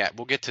season yet.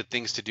 We'll get to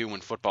things to do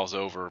when football's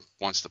over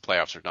once the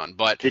playoffs are done.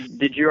 But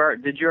did you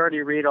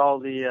already read all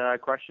the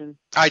questions?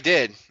 I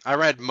did. I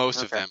read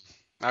most of them.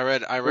 I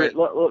read.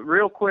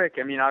 Real quick,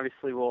 I mean,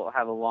 obviously we'll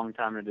have a long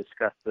time to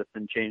discuss this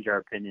and change our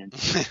opinion.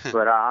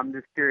 But I'm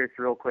just curious,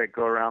 real quick,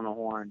 go around the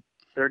horn.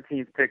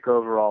 13th pick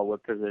overall,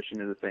 what position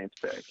do the Saints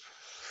pick?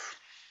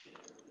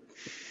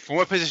 For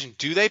what position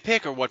do they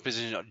pick, or what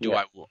position do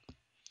I?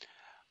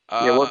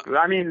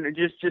 I mean,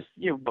 just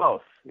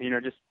both.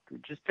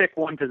 Just pick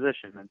one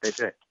position that they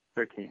pick.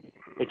 13.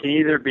 It can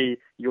either be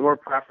your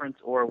preference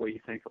or what you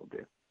think they'll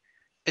do.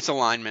 It's a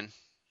lineman.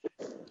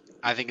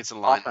 I think it's a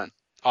lineman.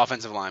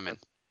 Offensive lineman.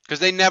 Because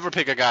they never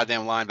pick a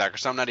goddamn linebacker,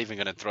 so I'm not even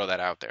going to throw that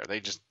out there. They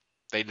just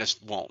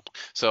won't.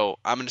 So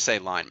I'm going to say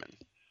lineman.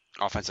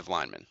 Offensive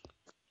lineman.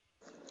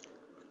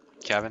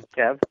 Kevin?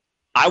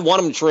 I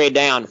want them to trade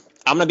down.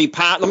 I'm going to be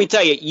let me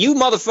tell you, you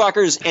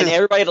motherfuckers and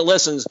everybody that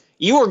listens,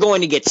 you are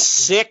going to get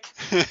sick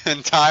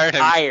and tired.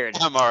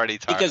 I'm already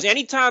tired. Because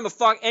anytime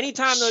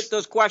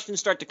those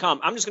questions start to come,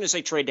 I'm just going to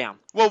say trade down.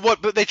 Well,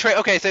 but they trade.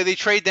 Okay, so they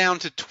trade down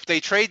to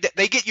they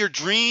get your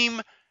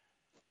dream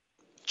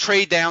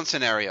trade down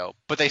scenario,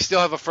 but they still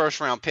have a first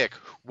round pick.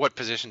 What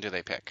position do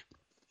they pick?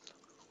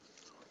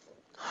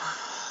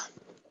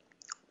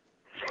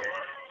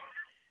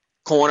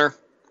 Corner.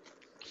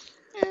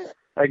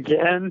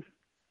 Again?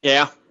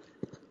 Yeah.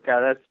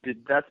 God,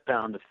 that's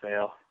bound to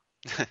fail.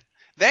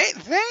 They're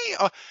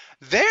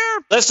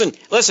Listen,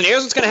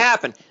 here's what's going to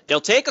happen.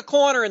 They'll take a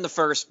corner in the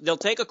first. They'll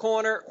take a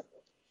corner,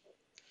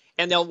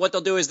 and what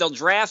they'll do is they'll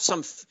draft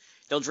some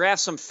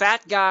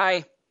fat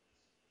guy,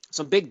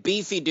 some big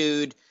beefy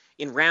dude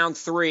in round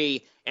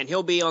 3, and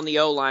he'll be on the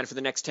O-line for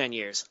the next 10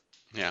 years.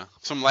 Yeah.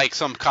 Some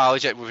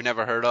college that we've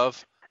never heard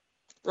of.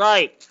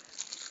 Right.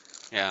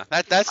 Yeah.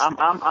 That's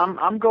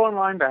I'm going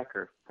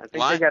linebacker. I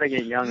think they got to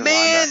get young.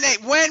 Man,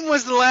 when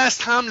was the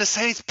last time the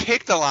Saints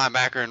picked a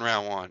linebacker in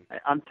round 1?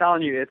 I'm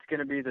telling you, it's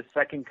going to be the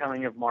second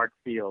coming of Mark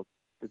Fields.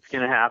 It's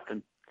going to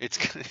happen.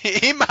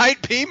 It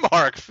might be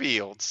Mark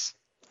Fields.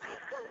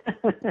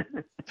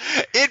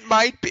 It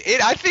might be.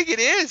 I think it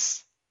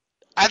is.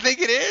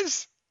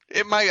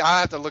 It might.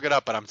 I have to look it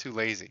up, but I'm too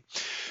lazy.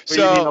 You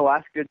mean the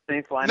last good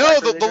Saints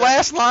linebacker? No, the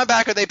last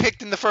linebacker they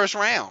picked in the first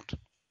round.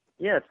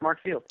 Yeah, it's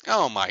Mark Fields.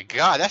 Oh my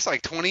God, that's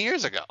like 20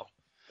 years ago.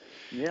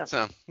 Yeah.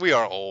 So we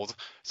are old.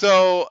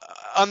 So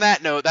on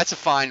that note, that's a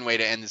fine way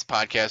to end this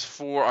podcast.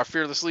 For our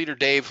fearless leader,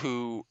 Dave,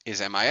 who is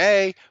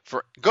MIA,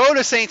 go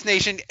to Saints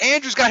Nation.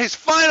 Andrew's got his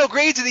final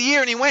grades of the year,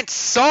 and he went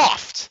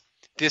soft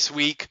this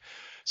week.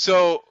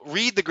 So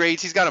read the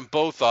grades. He's got them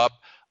both up.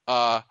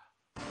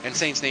 And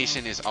Saints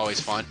Nation is always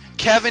fun.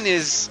 Kevin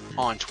is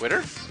on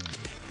Twitter.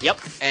 Yep.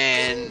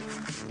 And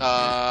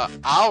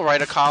I'll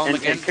write a column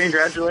again. And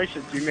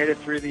congratulations, you made it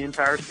through the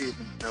entire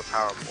season. No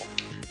Powerball.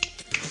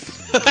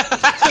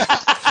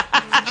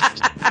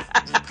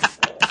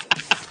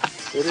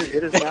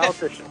 It is now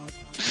official.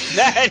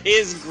 That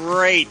is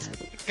great.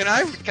 Can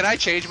I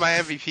change my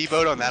MVP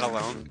vote on that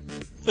alone?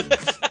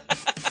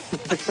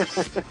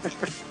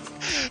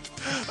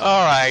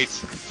 All right.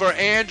 For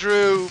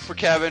Andrew, for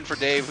Kevin, for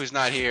Dave, who's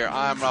not here,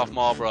 I'm Ralph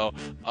Malbrough.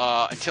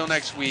 Until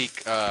next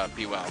week,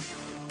 be well.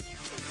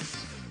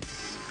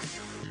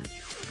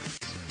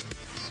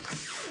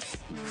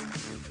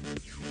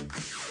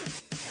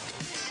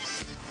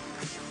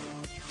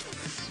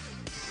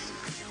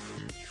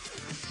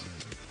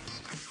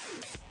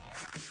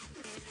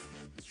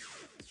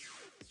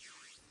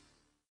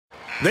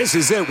 This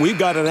is it. We've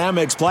got an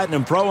Amex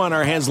Platinum Pro on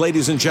our hands,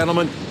 ladies and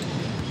gentlemen.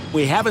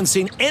 We haven't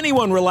seen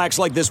anyone relax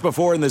like this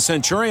before in the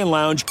Centurion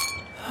Lounge.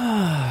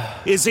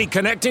 Is he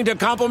connecting to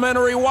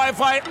complimentary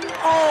Wi-Fi?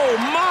 Oh,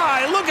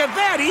 my! Look at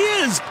that! He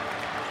is!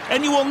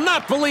 And you will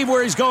not believe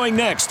where he's going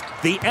next.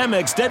 The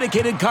Amex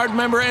dedicated card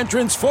member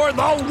entrance for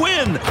the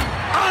win!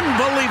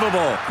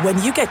 Unbelievable!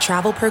 When you get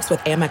travel perks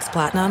with Amex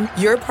Platinum,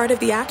 you're part of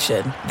the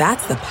action.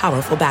 That's the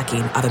powerful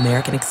backing of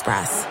American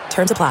Express.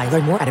 Terms apply.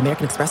 Learn more at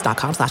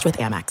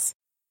americanexpress.com/withAmex.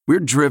 We're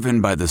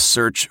driven by the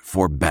search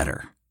for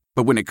better.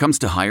 But when it comes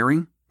to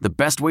hiring, the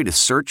best way to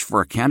search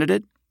for a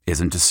candidate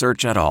isn't to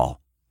search at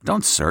all.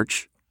 Don't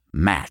search.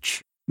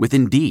 Match. With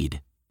Indeed.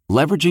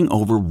 Leveraging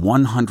over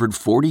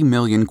 140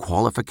 million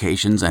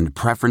qualifications and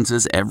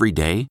preferences every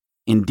day,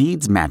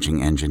 Indeed's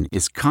matching engine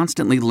is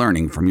constantly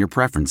learning from your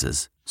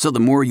preferences. So the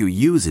more you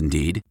use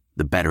Indeed,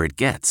 the better it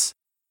gets.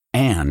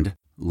 And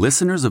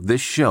listeners of this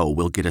show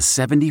will get a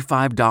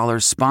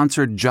 $75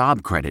 sponsored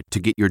job credit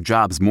to get your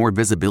jobs more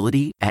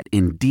visibility at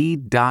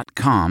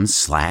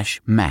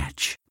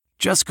Indeed.com/match.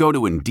 Just go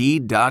to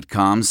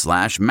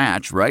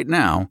Indeed.com/match right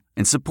now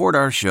and support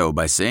our show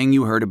by saying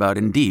you heard about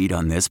Indeed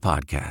on this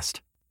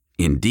podcast.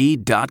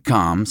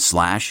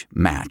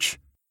 Indeed.com/match.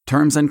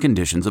 Terms and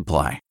conditions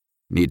apply.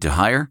 Need to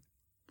hire?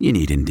 You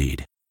need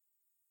Indeed.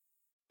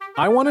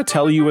 I want to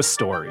tell you a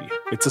story.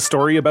 It's a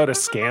story about a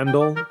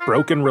scandal,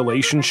 broken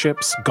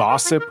relationships,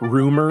 gossip,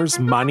 rumors,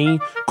 money,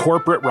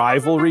 corporate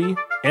rivalry,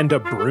 and a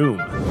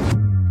broom.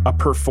 A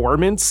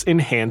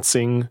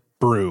performance-enhancing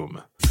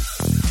broom.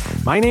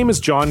 My name is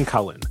John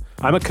Cullen.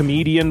 I'm a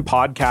comedian,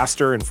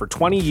 podcaster, and for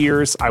 20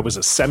 years, I was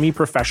a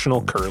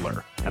semi-professional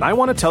curler. And I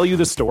want to tell you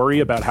the story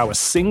about how a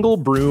single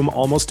broom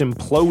almost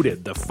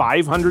imploded the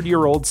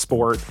 500-year-old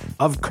sport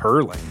of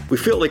curling. We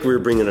felt like we were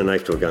bringing a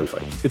knife to a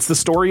gunfight. It's the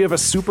story of a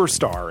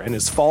superstar and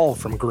his fall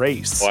from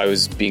grace. I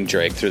was being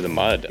dragged through the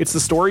mud. It's the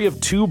story of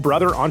two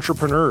brother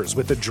entrepreneurs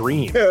with a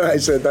dream. I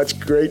said, that's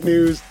great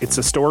news. It's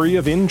a story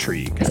of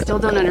intrigue. I still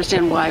don't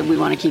understand why we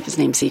want to keep his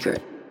name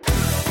secret.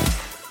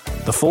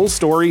 The full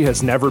story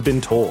has never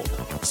been told,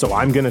 so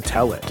I'm going to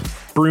tell it.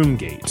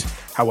 Broomgate,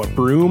 how a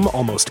broom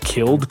almost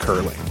killed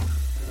curling.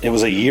 It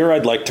was a year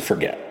I'd like to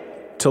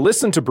forget. To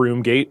listen to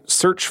Broomgate,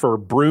 search for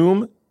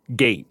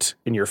Broomgate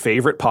in your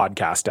favorite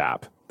podcast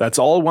app. That's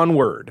all one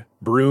word,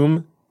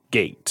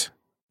 Broomgate.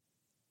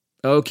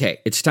 Okay,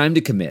 it's time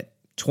to commit.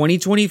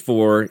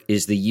 2024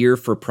 is the year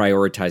for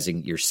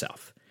prioritizing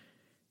yourself.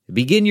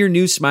 Begin your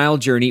new smile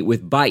journey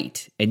with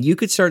Byte, and you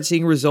could start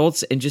seeing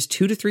results in just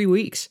 2 to 3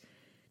 weeks.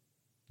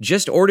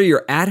 Just order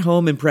your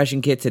at-home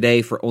impression kit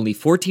today for only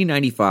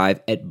 $14.95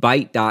 at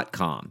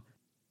Byte.com.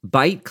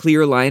 Byte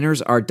clear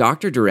liners are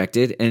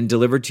doctor-directed and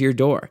delivered to your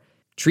door.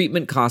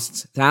 Treatment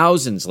costs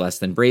thousands less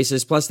than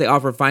braces, plus they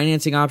offer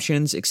financing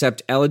options,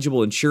 accept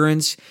eligible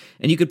insurance,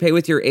 and you could pay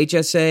with your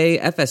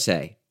HSA,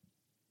 FSA.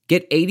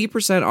 Get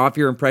 80% off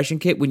your impression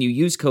kit when you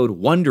use code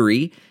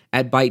WONDERY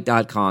at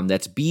Byte.com.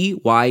 That's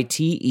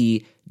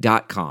BYTE.com.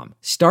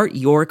 Start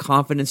your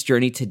confidence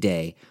journey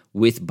today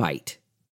with Byte.